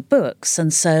thing with my books.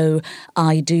 And so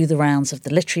I do the rounds of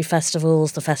the literary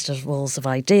festivals, the festivals of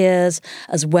ideas,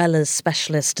 as well as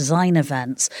specialist design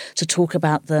events to talk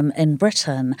about them in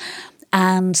Britain.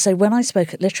 And so when I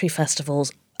spoke at literary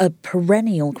festivals, a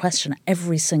perennial question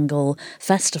every single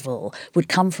festival would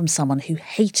come from someone who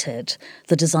hated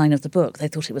the design of the book. They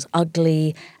thought it was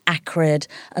ugly, acrid,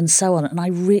 and so on. And I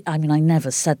mean, I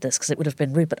never said this because it would have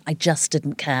been rude, but I just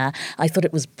didn't care. I thought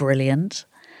it was brilliant.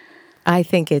 I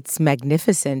think it's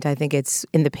magnificent. I think it's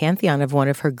in the pantheon of one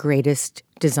of her greatest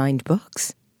designed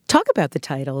books. Talk about the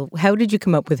title. How did you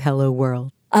come up with Hello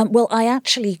World? Well, I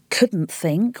actually couldn't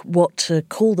think what to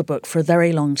call the book for a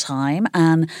very long time,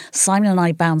 and Simon and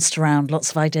I bounced around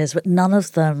lots of ideas, but none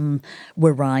of them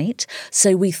were right.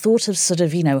 So we thought of sort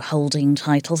of, holding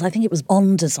titles. I think it was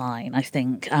On Design,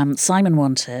 Simon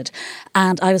wanted.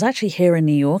 And I was actually here in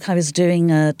New York. I was doing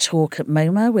a talk at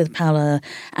MoMA with Paola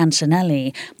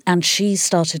Antonelli, and she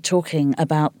started talking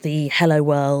about the Hello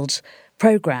World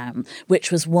program,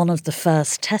 which was one of the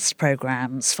first test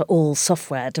programs for all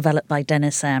software developed by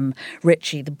Dennis M.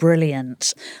 Ritchie, the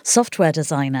brilliant software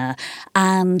designer.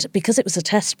 And because it was a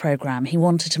test program, he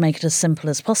wanted to make it as simple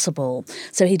as possible.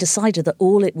 So he decided that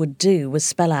all it would do was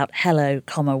spell out hello,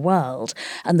 world,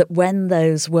 and that when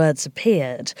those words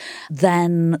appeared,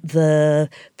 then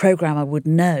the programmer would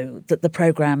know that the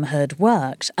program had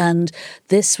worked. And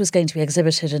this was going to be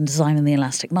exhibited in Design in the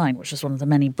Elastic Mind, which is one of the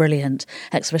many brilliant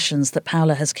exhibitions that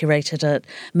Paula has curated at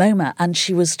MoMA, and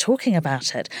she was talking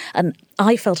about it. And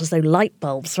I felt as though light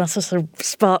bulbs must have sort of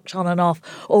sparked on and off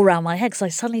all around my head, because I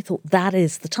suddenly thought, that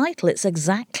is the title. It's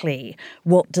exactly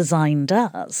what design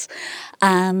does.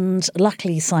 And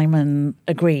luckily Simon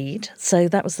agreed, so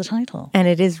that was the title. And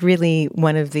it is really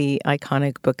one of the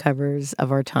iconic book covers of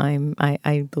our time,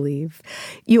 I believe.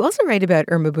 You also write about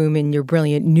Irma Boom in your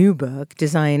brilliant new book,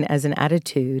 Design as an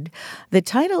Attitude. The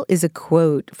title is a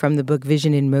quote from the book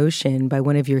Vision in Motion by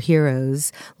one of your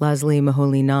heroes, Leslie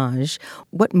Maholi-Nagy.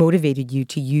 What motivated you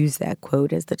to use that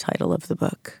quote as the title of the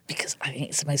book? Because I think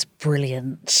it's the most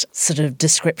brilliant sort of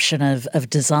description of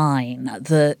design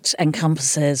that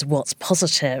encompasses what's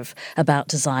positive about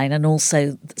design and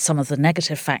also some of the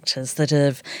negative factors that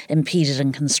have impeded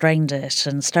and constrained it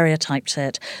and stereotyped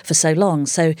it for so long.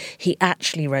 So he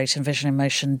actually wrote in Vision in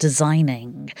Motion,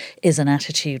 designing is an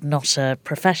attitude, not a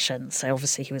profession. So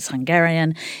obviously he was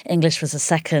Hungarian. English was a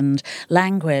second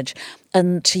language.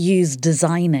 And to use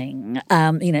designing,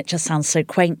 it just sounds so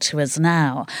quaint to us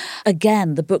now.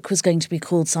 Again, the book was going to be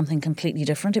called something completely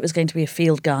different. It was going to be a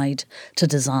field guide to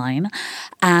design.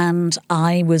 And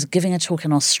I was giving a talk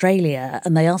in Australia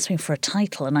and they asked me for a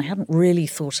title, and I hadn't really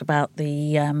thought about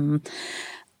the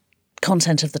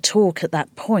content of the talk at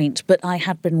that point, but I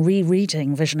had been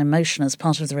rereading Vision in Motion as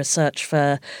part of the research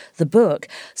for the book.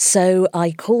 So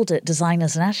I called it Design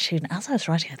as an Attitude. And as I was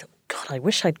writing, I thought, God, I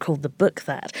wish I'd called the book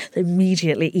that. They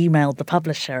immediately emailed the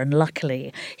publisher, and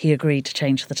luckily he agreed to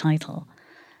change the title.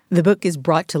 The book is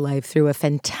brought to life through a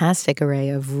fantastic array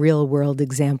of real-world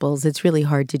examples. It's really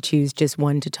hard to choose just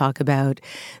one to talk about.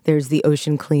 There's the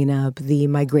ocean cleanup, the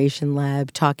migration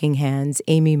lab, Talking Hands,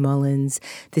 Amy Mullins,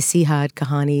 the Sihat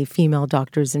Kahani female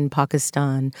doctors in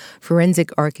Pakistan, forensic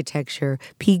architecture,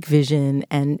 peak vision,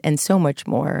 and so much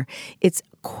more. It's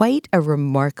quite a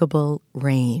remarkable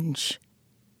range.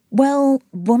 Well,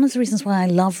 one of the reasons why I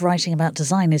love writing about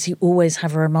design is you always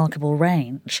have a remarkable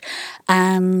range,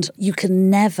 and you can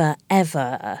never,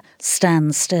 ever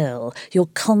stand still. You're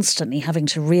constantly having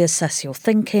to reassess your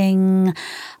thinking.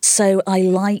 So I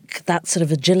like that sort of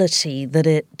agility that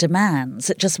it demands.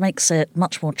 It just makes it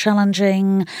much more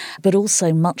challenging, but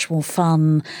also much more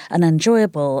fun and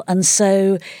enjoyable. And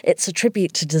so it's a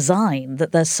tribute to design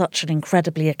that there's such an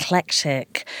incredibly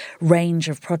eclectic range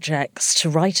of projects to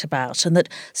write about, and that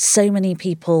so many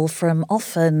people from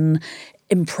often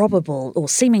improbable or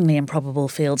seemingly improbable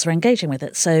fields are engaging with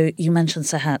it. So you mentioned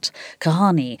Sihat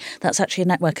Kahani. That's actually a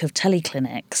network of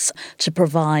teleclinics to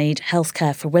provide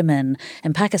healthcare for women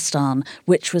in Pakistan,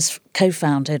 which was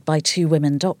co-founded by two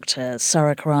women doctors,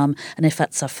 Sarah Karam and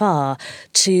Ifat Zafar,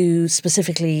 to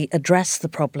specifically address the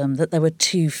problem that there were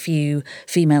too few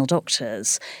female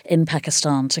doctors in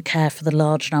Pakistan to care for the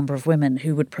large number of women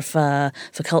who would prefer,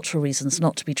 for cultural reasons,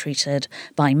 not to be treated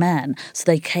by men. So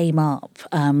they came up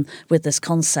with this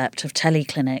concept of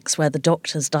teleclinics where the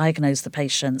doctors diagnose the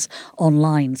patients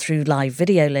online through live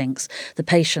video links. The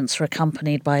patients are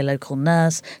accompanied by a local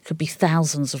nurse, could be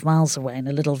thousands of miles away in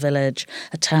a little village,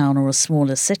 a town or a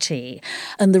smaller city.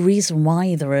 And the reason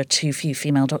why there are too few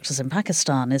female doctors in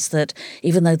Pakistan is that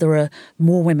even though there are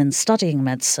more women studying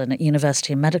medicine at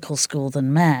university and medical school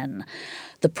than men,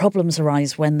 the problems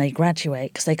arise when they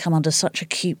graduate because they come under such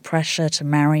acute pressure to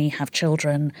marry, have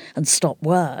children and stop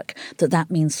work that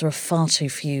means there are far too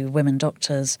few women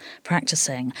doctors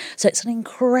practicing. So it's an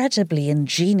incredibly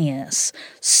ingenious,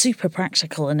 super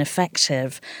practical and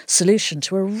effective solution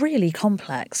to a really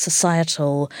complex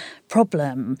societal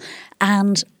problem.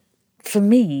 And for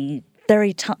me,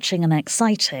 very touching and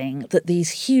exciting that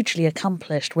these hugely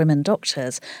accomplished women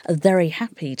doctors are very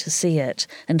happy to see it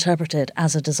interpreted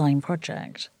as a design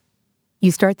project.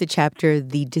 You start the chapter,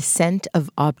 The Descent of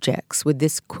Objects, with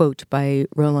this quote by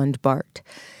Roland Barthes.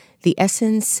 The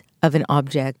essence of an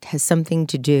object has something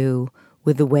to do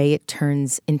with the way it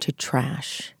turns into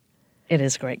trash. It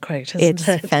is a great quote, isn't it?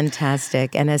 It's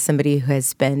fantastic. And as somebody who has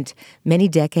spent many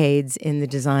decades in the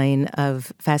design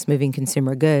of fast-moving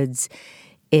consumer goods,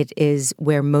 it is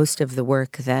where most of the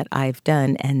work that I've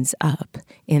done ends up,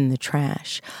 in the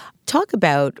trash. Talk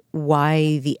about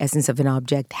why the essence of an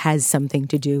object has something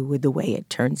to do with the way it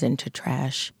turns into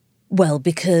trash. Well,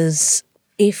 because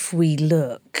if we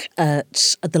look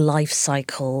at the life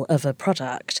cycle of a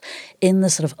product in the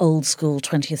sort of old school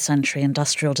 20th century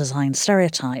industrial design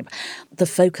stereotype, the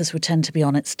focus would tend to be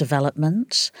on its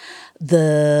development,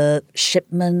 the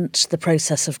shipment, the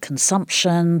process of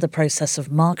consumption, the process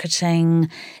of marketing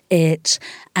it,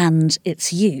 and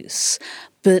its use.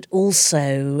 But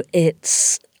also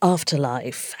its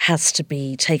afterlife has to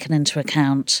be taken into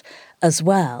account as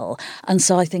well. And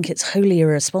so I think it's wholly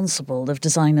irresponsible of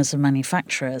designers and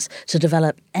manufacturers to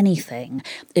develop anything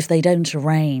if they don't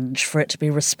arrange for it to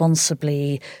be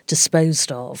responsibly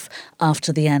disposed of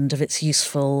after the end of its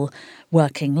useful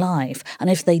working life. And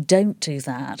if they don't do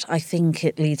that, I think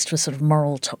it leads to a sort of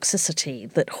moral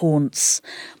toxicity that haunts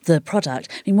the product.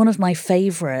 I mean, one of my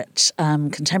favourite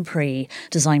contemporary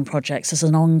design projects is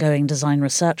an ongoing design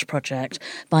research project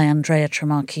by Andrea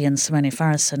Tremacchi and Simone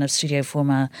Farrison of Studio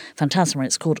Forma Fantasma.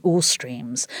 It's called Ore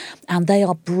Streams. And they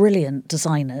are brilliant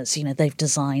designers. You know, they've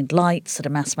designed lights that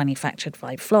are mass manufactured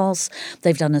by Floss.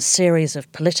 They've done a series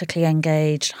of politically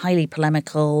engaged, highly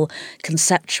polemical,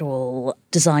 conceptual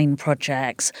design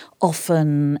projects,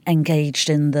 often engaged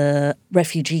in the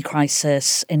refugee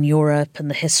crisis in Europe and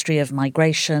the history of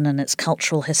migration and its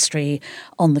cultural history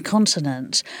on the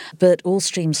continent. But Ore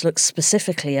Streams looks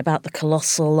specifically about the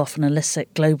colossal, often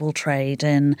illicit global trade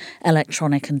in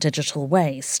electronic and digital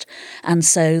waste. And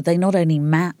so they not only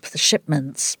map the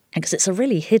shipments, because it's a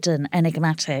really hidden,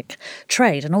 enigmatic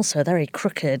trade and also a very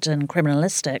crooked and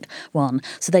criminalistic one.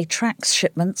 So they tracked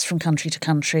shipments from country to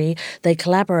country. They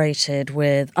collaborated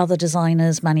with other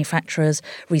designers, manufacturers,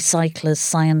 recyclers,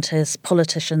 scientists,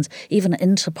 politicians, even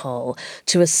Interpol,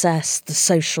 to assess the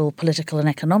social, political and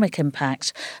economic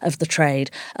impact of the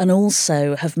trade, and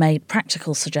also have made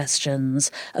practical suggestions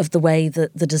of the way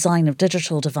that the design of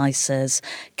digital devices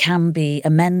can be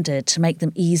amended to make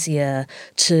them easier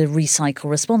to recycle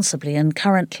responsibly. And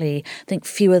currently, I think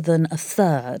fewer than a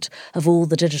third of all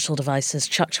the digital devices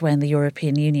chucked away in the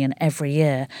European Union every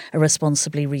year are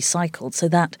responsibly recycled. So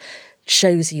that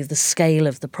shows you the scale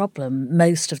of the problem.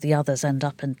 Most of the others end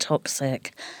up in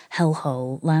toxic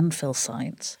hellhole landfill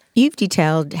sites. You've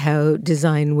detailed how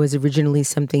design was originally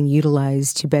something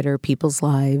utilized to better people's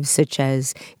lives, such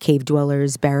as cave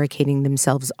dwellers barricading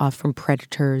themselves off from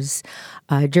predators.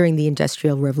 During the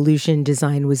Industrial Revolution,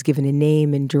 design was given a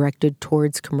name and directed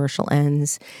towards commercial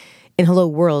ends. In Hello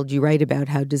World, you write about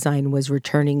how design was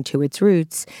returning to its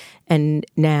roots. And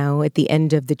now, at the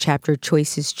end of the chapter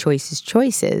Choices, Choices,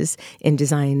 Choices in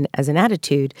Design as an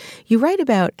Attitude, you write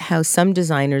about how some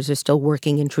designers are still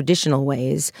working in traditional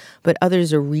ways, but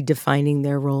others are redefining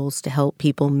their roles to help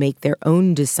people make their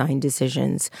own design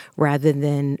decisions rather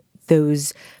than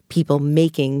those people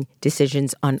making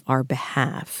decisions on our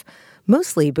behalf.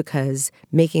 Mostly because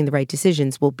making the right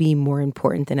decisions will be more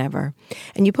important than ever.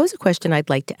 And you pose a question I'd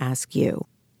like to ask you.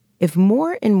 If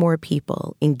more and more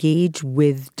people engage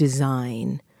with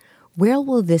design, where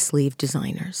will this leave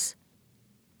designers?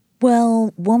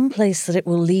 Well, one place that it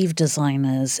will leave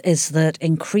designers is that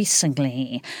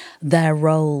increasingly their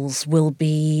roles will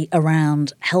be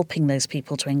around helping those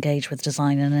people to engage with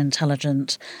design in an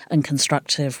intelligent and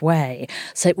constructive way.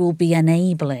 So it will be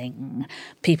enabling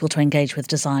people to engage with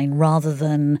design rather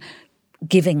than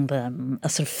giving them a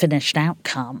sort of finished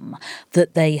outcome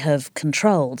that they have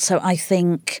controlled. So I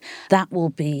think that will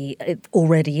be, it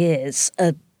already is,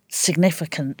 a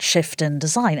significant shift in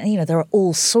design. And, you know, there are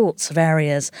all sorts of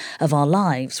areas of our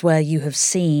lives where you have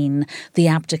seen the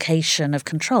abdication of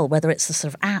control, whether it's the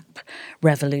sort of app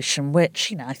revolution, which,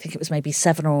 you know, I think it was maybe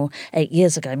 7 or 8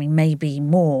 years ago, I mean, maybe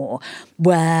more,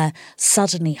 where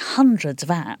suddenly hundreds of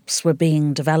apps were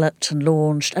being developed and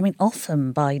launched, I mean,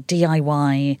 often by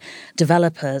DIY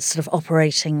developers sort of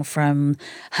operating from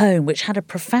home, which had a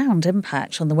profound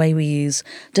impact on the way we use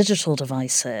digital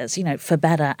devices, you know, for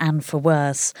better and for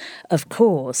worse, of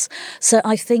course. So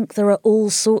I think there are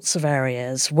all sorts of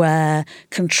areas where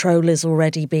control is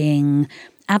already being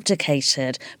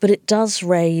abdicated, but it does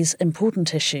raise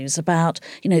important issues about,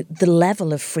 you know, the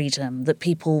level of freedom that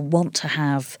people want to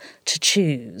have to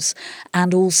choose,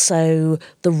 and also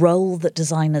the role that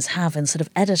designers have in sort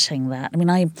of editing that. I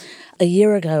mean, a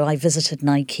year ago, I visited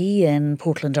Nike in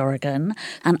Portland, Oregon,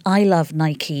 and I love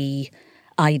Nike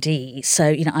ID. So,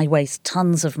 you know, I waste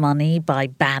tons of money by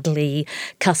badly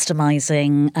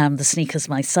customizing the sneakers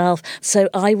myself. So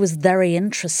I was very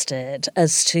interested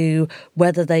as to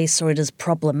whether they saw it as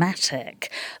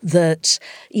problematic that,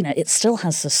 you know, it still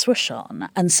has the swoosh on.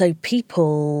 And so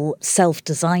people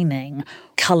self-designing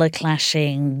colour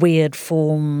clashing, weird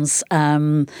forms,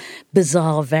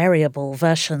 bizarre variable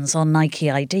versions on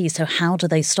Nike ID. So how do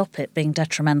they stop it being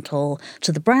detrimental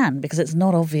to the brand? Because it's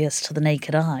not obvious to the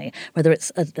naked eye whether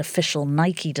it's an official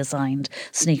Nike designed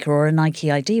sneaker or a Nike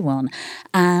ID one.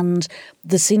 And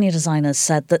the senior designers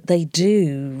said that they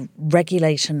do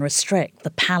regulate and restrict the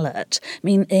palette. I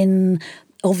mean, in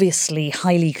obviously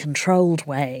highly controlled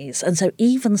ways. And so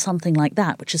even something like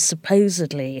that, which is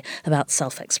supposedly about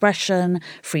self-expression,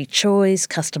 free choice,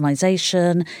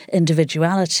 customization,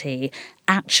 individuality,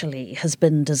 actually has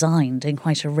been designed in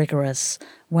quite a rigorous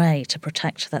way to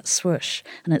protect that swoosh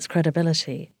and its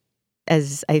credibility.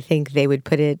 As I think they would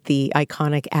put it, the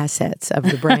iconic assets of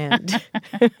the brand.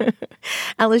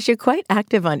 Alice, you're quite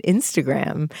active on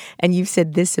Instagram, and you've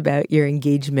said this about your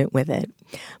engagement with it.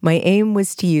 My aim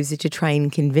was to use it to try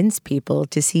and convince people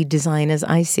to see design as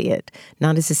I see it,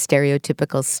 not as a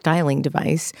stereotypical styling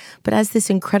device, but as this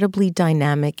incredibly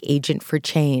dynamic agent for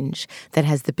change that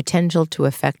has the potential to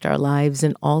affect our lives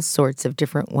in all sorts of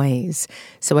different ways.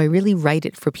 So I really write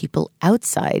it for people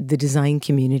outside the design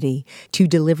community to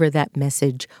deliver that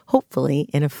message, hopefully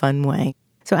in a fun way.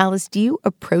 So Alice, do you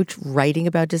approach writing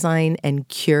about design and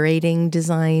curating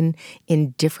design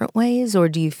in different ways, or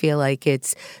do you feel like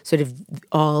it's sort of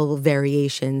all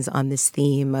variations on this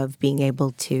theme of being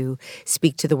able to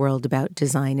speak to the world about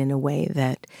design in a way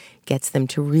that gets them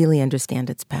to really understand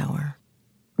its power?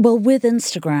 Well, with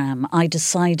Instagram, I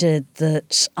decided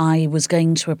that I was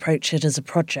going to approach it as a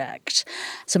project.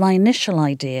 So my initial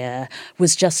idea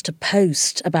was just to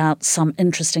post about some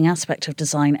interesting aspect of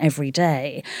design every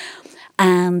day.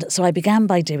 And so I began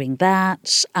by doing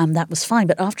that, and that was fine.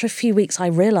 But after a few weeks, I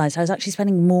realised I was actually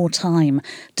spending more time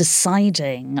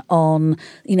deciding on,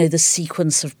 the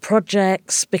sequence of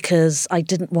projects, because I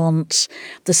didn't want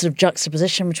the sort of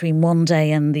juxtaposition between one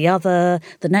day and the other,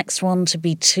 the next one to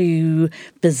be too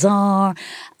bizarre.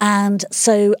 And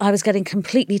so I was getting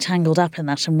completely tangled up in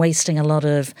that and wasting a lot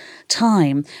of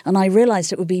time. And I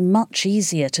realised it would be much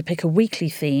easier to pick a weekly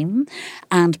theme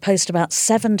and post about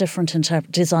 7 different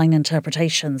design interpretations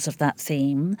of that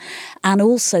theme. And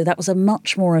also that was a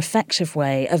much more effective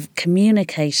way of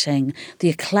communicating the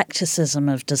eclecticism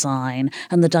of design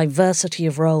and the diversity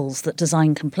of roles that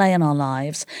design can play in our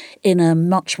lives in a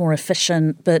much more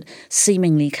efficient but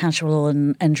seemingly casual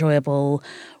and enjoyable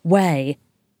way.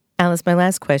 Alice, my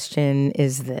last question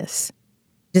is this.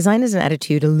 Design as an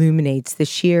attitude illuminates the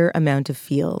sheer amount of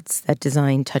fields that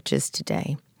design touches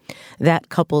today. That,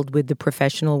 coupled with the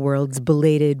professional world's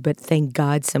belated, but thank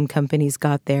God some companies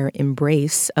got their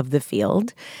embrace of the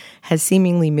field, has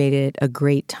seemingly made it a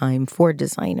great time for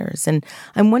designers. And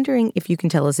I'm wondering if you can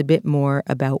tell us a bit more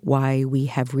about why we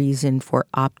have reason for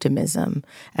optimism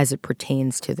as it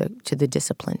pertains to the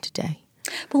discipline today.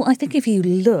 Well, I think if you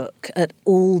look at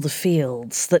all the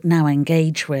fields that now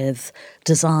engage with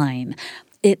design,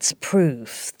 it's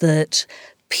proof that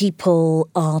people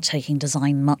are taking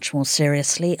design much more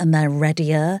seriously, and they're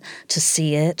readier to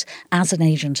see it as an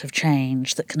agent of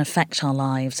change that can affect our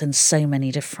lives in so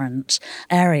many different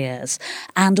areas,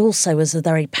 and also as a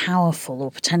very powerful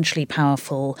or potentially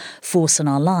powerful force in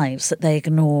our lives that they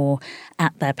ignore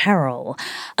at their peril.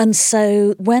 And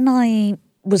so when I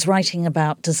was writing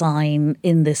about design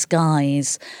in this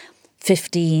guise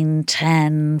 15,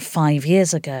 10, 5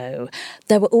 years ago,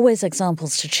 there were always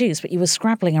examples to choose, but you were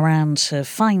scrabbling around to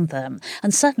find them.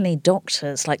 And certainly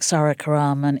doctors like Sara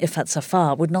Karam and Ifat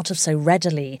Zafar would not have so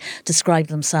readily described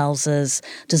themselves as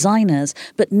designers.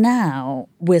 But now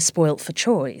we're spoilt for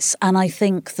choice. And I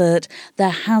think that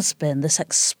there has been this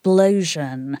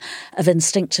explosion of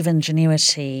instinctive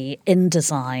ingenuity in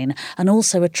design, and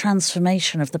also a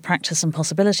transformation of the practice and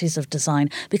possibilities of design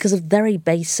because of very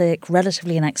basic,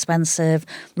 relatively inexpensive,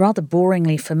 rather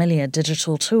boringly familiar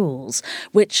digital tools,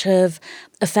 which have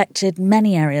affected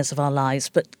many areas of our lives,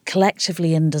 but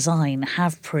collectively in design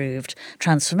have proved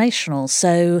transformational.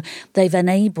 So they've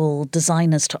enabled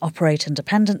designers to operate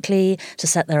independently, to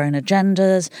set their own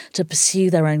agendas, to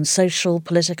pursue their own social,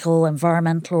 political,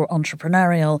 environmental, or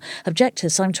entrepreneurial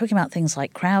objectives. So I'm talking about things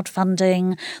like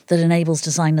crowdfunding that enables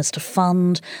designers to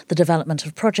fund the development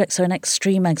of projects. So an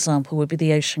extreme example would be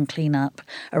the Ocean Cleanup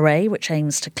Array, which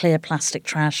aims to clear plastic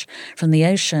trash from the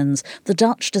oceans. The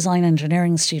Dutch design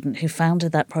engineering student who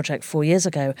founded that project 4 years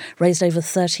ago raised over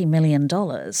 $30 million.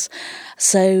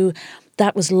 So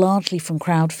that was largely from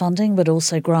crowdfunding, but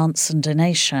also grants and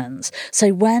donations.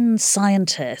 So when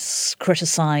scientists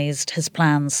criticised his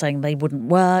plans, saying they wouldn't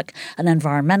work, and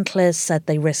environmentalists said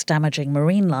they risked damaging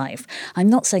marine life, I'm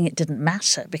not saying it didn't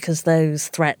matter, because those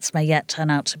threats may yet turn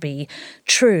out to be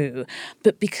true.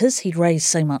 But because he'd raised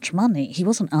so much money, he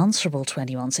wasn't answerable to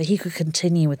anyone, so he could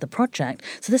continue with the project.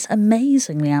 So this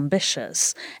amazingly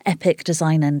ambitious, epic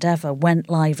design endeavour went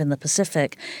live in the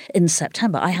Pacific in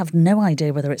September. I have no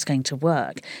idea whether it's going to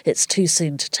work. It's too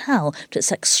soon to tell, but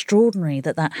it's extraordinary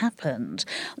that that happened.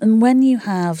 And when you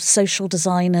have social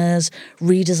designers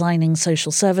redesigning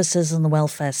social services and the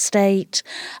welfare state,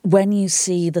 when you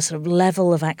see the sort of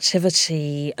level of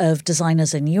activity of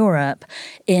designers in Europe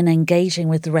in engaging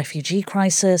with the refugee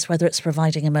crisis, whether it's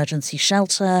providing emergency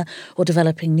shelter or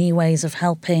developing new ways of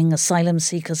helping asylum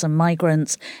seekers and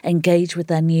migrants engage with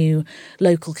their new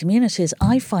local communities,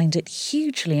 I find it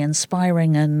hugely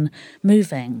inspiring and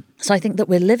moving. So I think that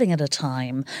we're living at a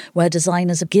time where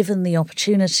designers are given the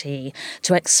opportunity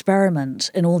to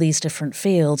experiment in all these different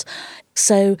fields.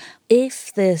 So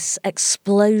if this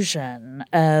explosion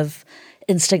of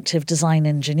instinctive design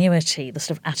ingenuity, the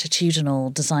sort of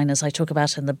attitudinal designers I talk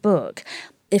about in the book,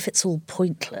 if it's all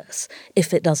pointless,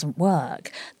 if it doesn't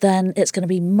work, then it's going to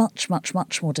be much, much,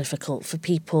 much more difficult for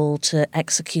people to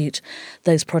execute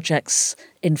those projects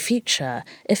in future.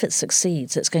 If it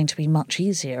succeeds, it's going to be much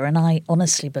easier, and I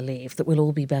honestly believe that we'll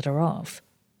all be better off.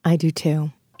 I do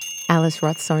too. Alice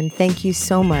Rawsthorn, thank you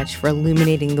so much for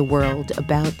illuminating the world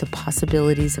about the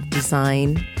possibilities of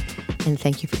design. And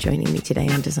thank you for joining me today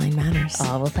on Design Matters.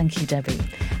 Oh, well, thank you, Debbie.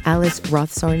 Alice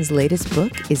Rawsthorn's latest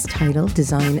book is titled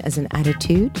Design as an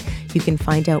Attitude. You can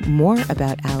find out more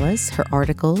about Alice, her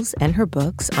articles, and her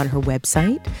books on her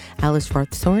website,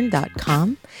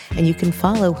 alicerawsthorn.com. And you can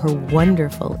follow her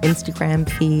wonderful Instagram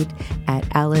feed at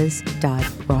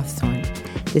alice.rawsthorn.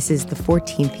 This is the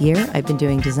 14th year I've been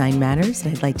doing Design Matters,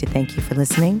 and I'd like to thank you for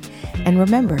listening. And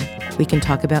remember, we can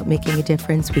talk about making a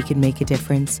difference, we can make a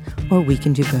difference, or we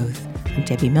can do both. I'm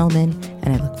Debbie Millman,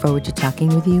 and I look forward to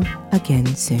talking with you again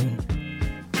soon.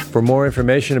 For more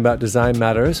information about Design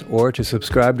Matters or to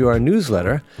subscribe to our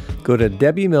newsletter, go to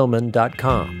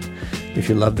debbiemillman.com. If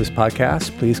you love this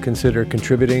podcast, please consider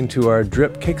contributing to our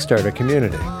DRIP Kickstarter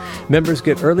community. Members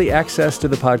get early access to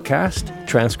the podcast,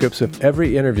 transcripts of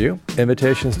every interview,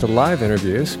 invitations to live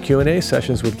interviews, Q&A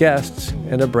sessions with guests,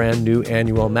 and a brand new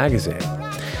annual magazine.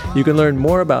 You can learn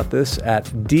more about this at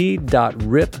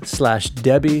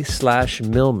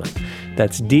d.rip/Debbie/Millman.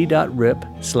 That's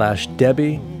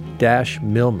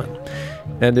d.rip/Debbie-Millman.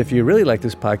 And if you really like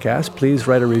this podcast, please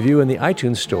write a review in the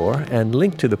iTunes Store and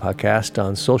link to the podcast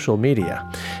on social media.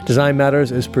 Design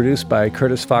Matters is produced by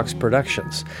Curtis Fox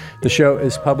Productions. The show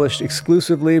is published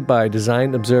exclusively by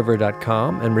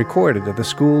DesignObserver.com and recorded at the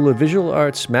School of Visual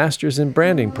Arts Masters in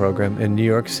Branding program in New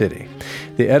York City.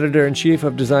 The editor-in-chief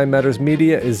of Design Matters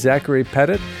Media is Zachary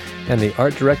Pettit, and the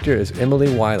art director is Emily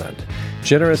Weiland.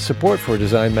 Generous support for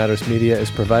Design Matters Media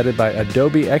is provided by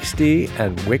Adobe XD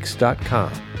and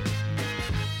Wix.com.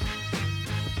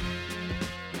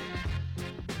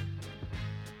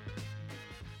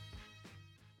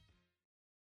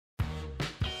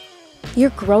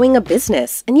 You're growing a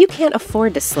business, and you can't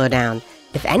afford to slow down.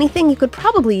 If anything, you could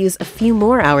probably use a few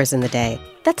more hours in the day.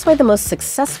 That's why the most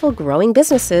successful growing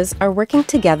businesses are working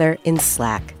together in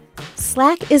Slack.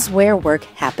 Slack is where work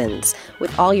happens,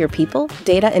 with all your people,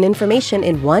 data, and information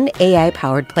in one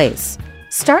AI-powered place.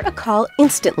 Start a call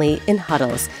instantly in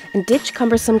huddles and ditch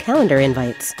cumbersome calendar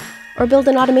invites. Or build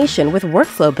an automation with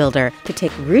Workflow Builder to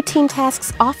take routine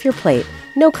tasks off your plate,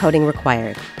 no coding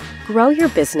required. Grow your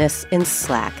business in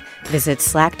Slack. Visit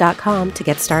slack.com to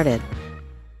get started.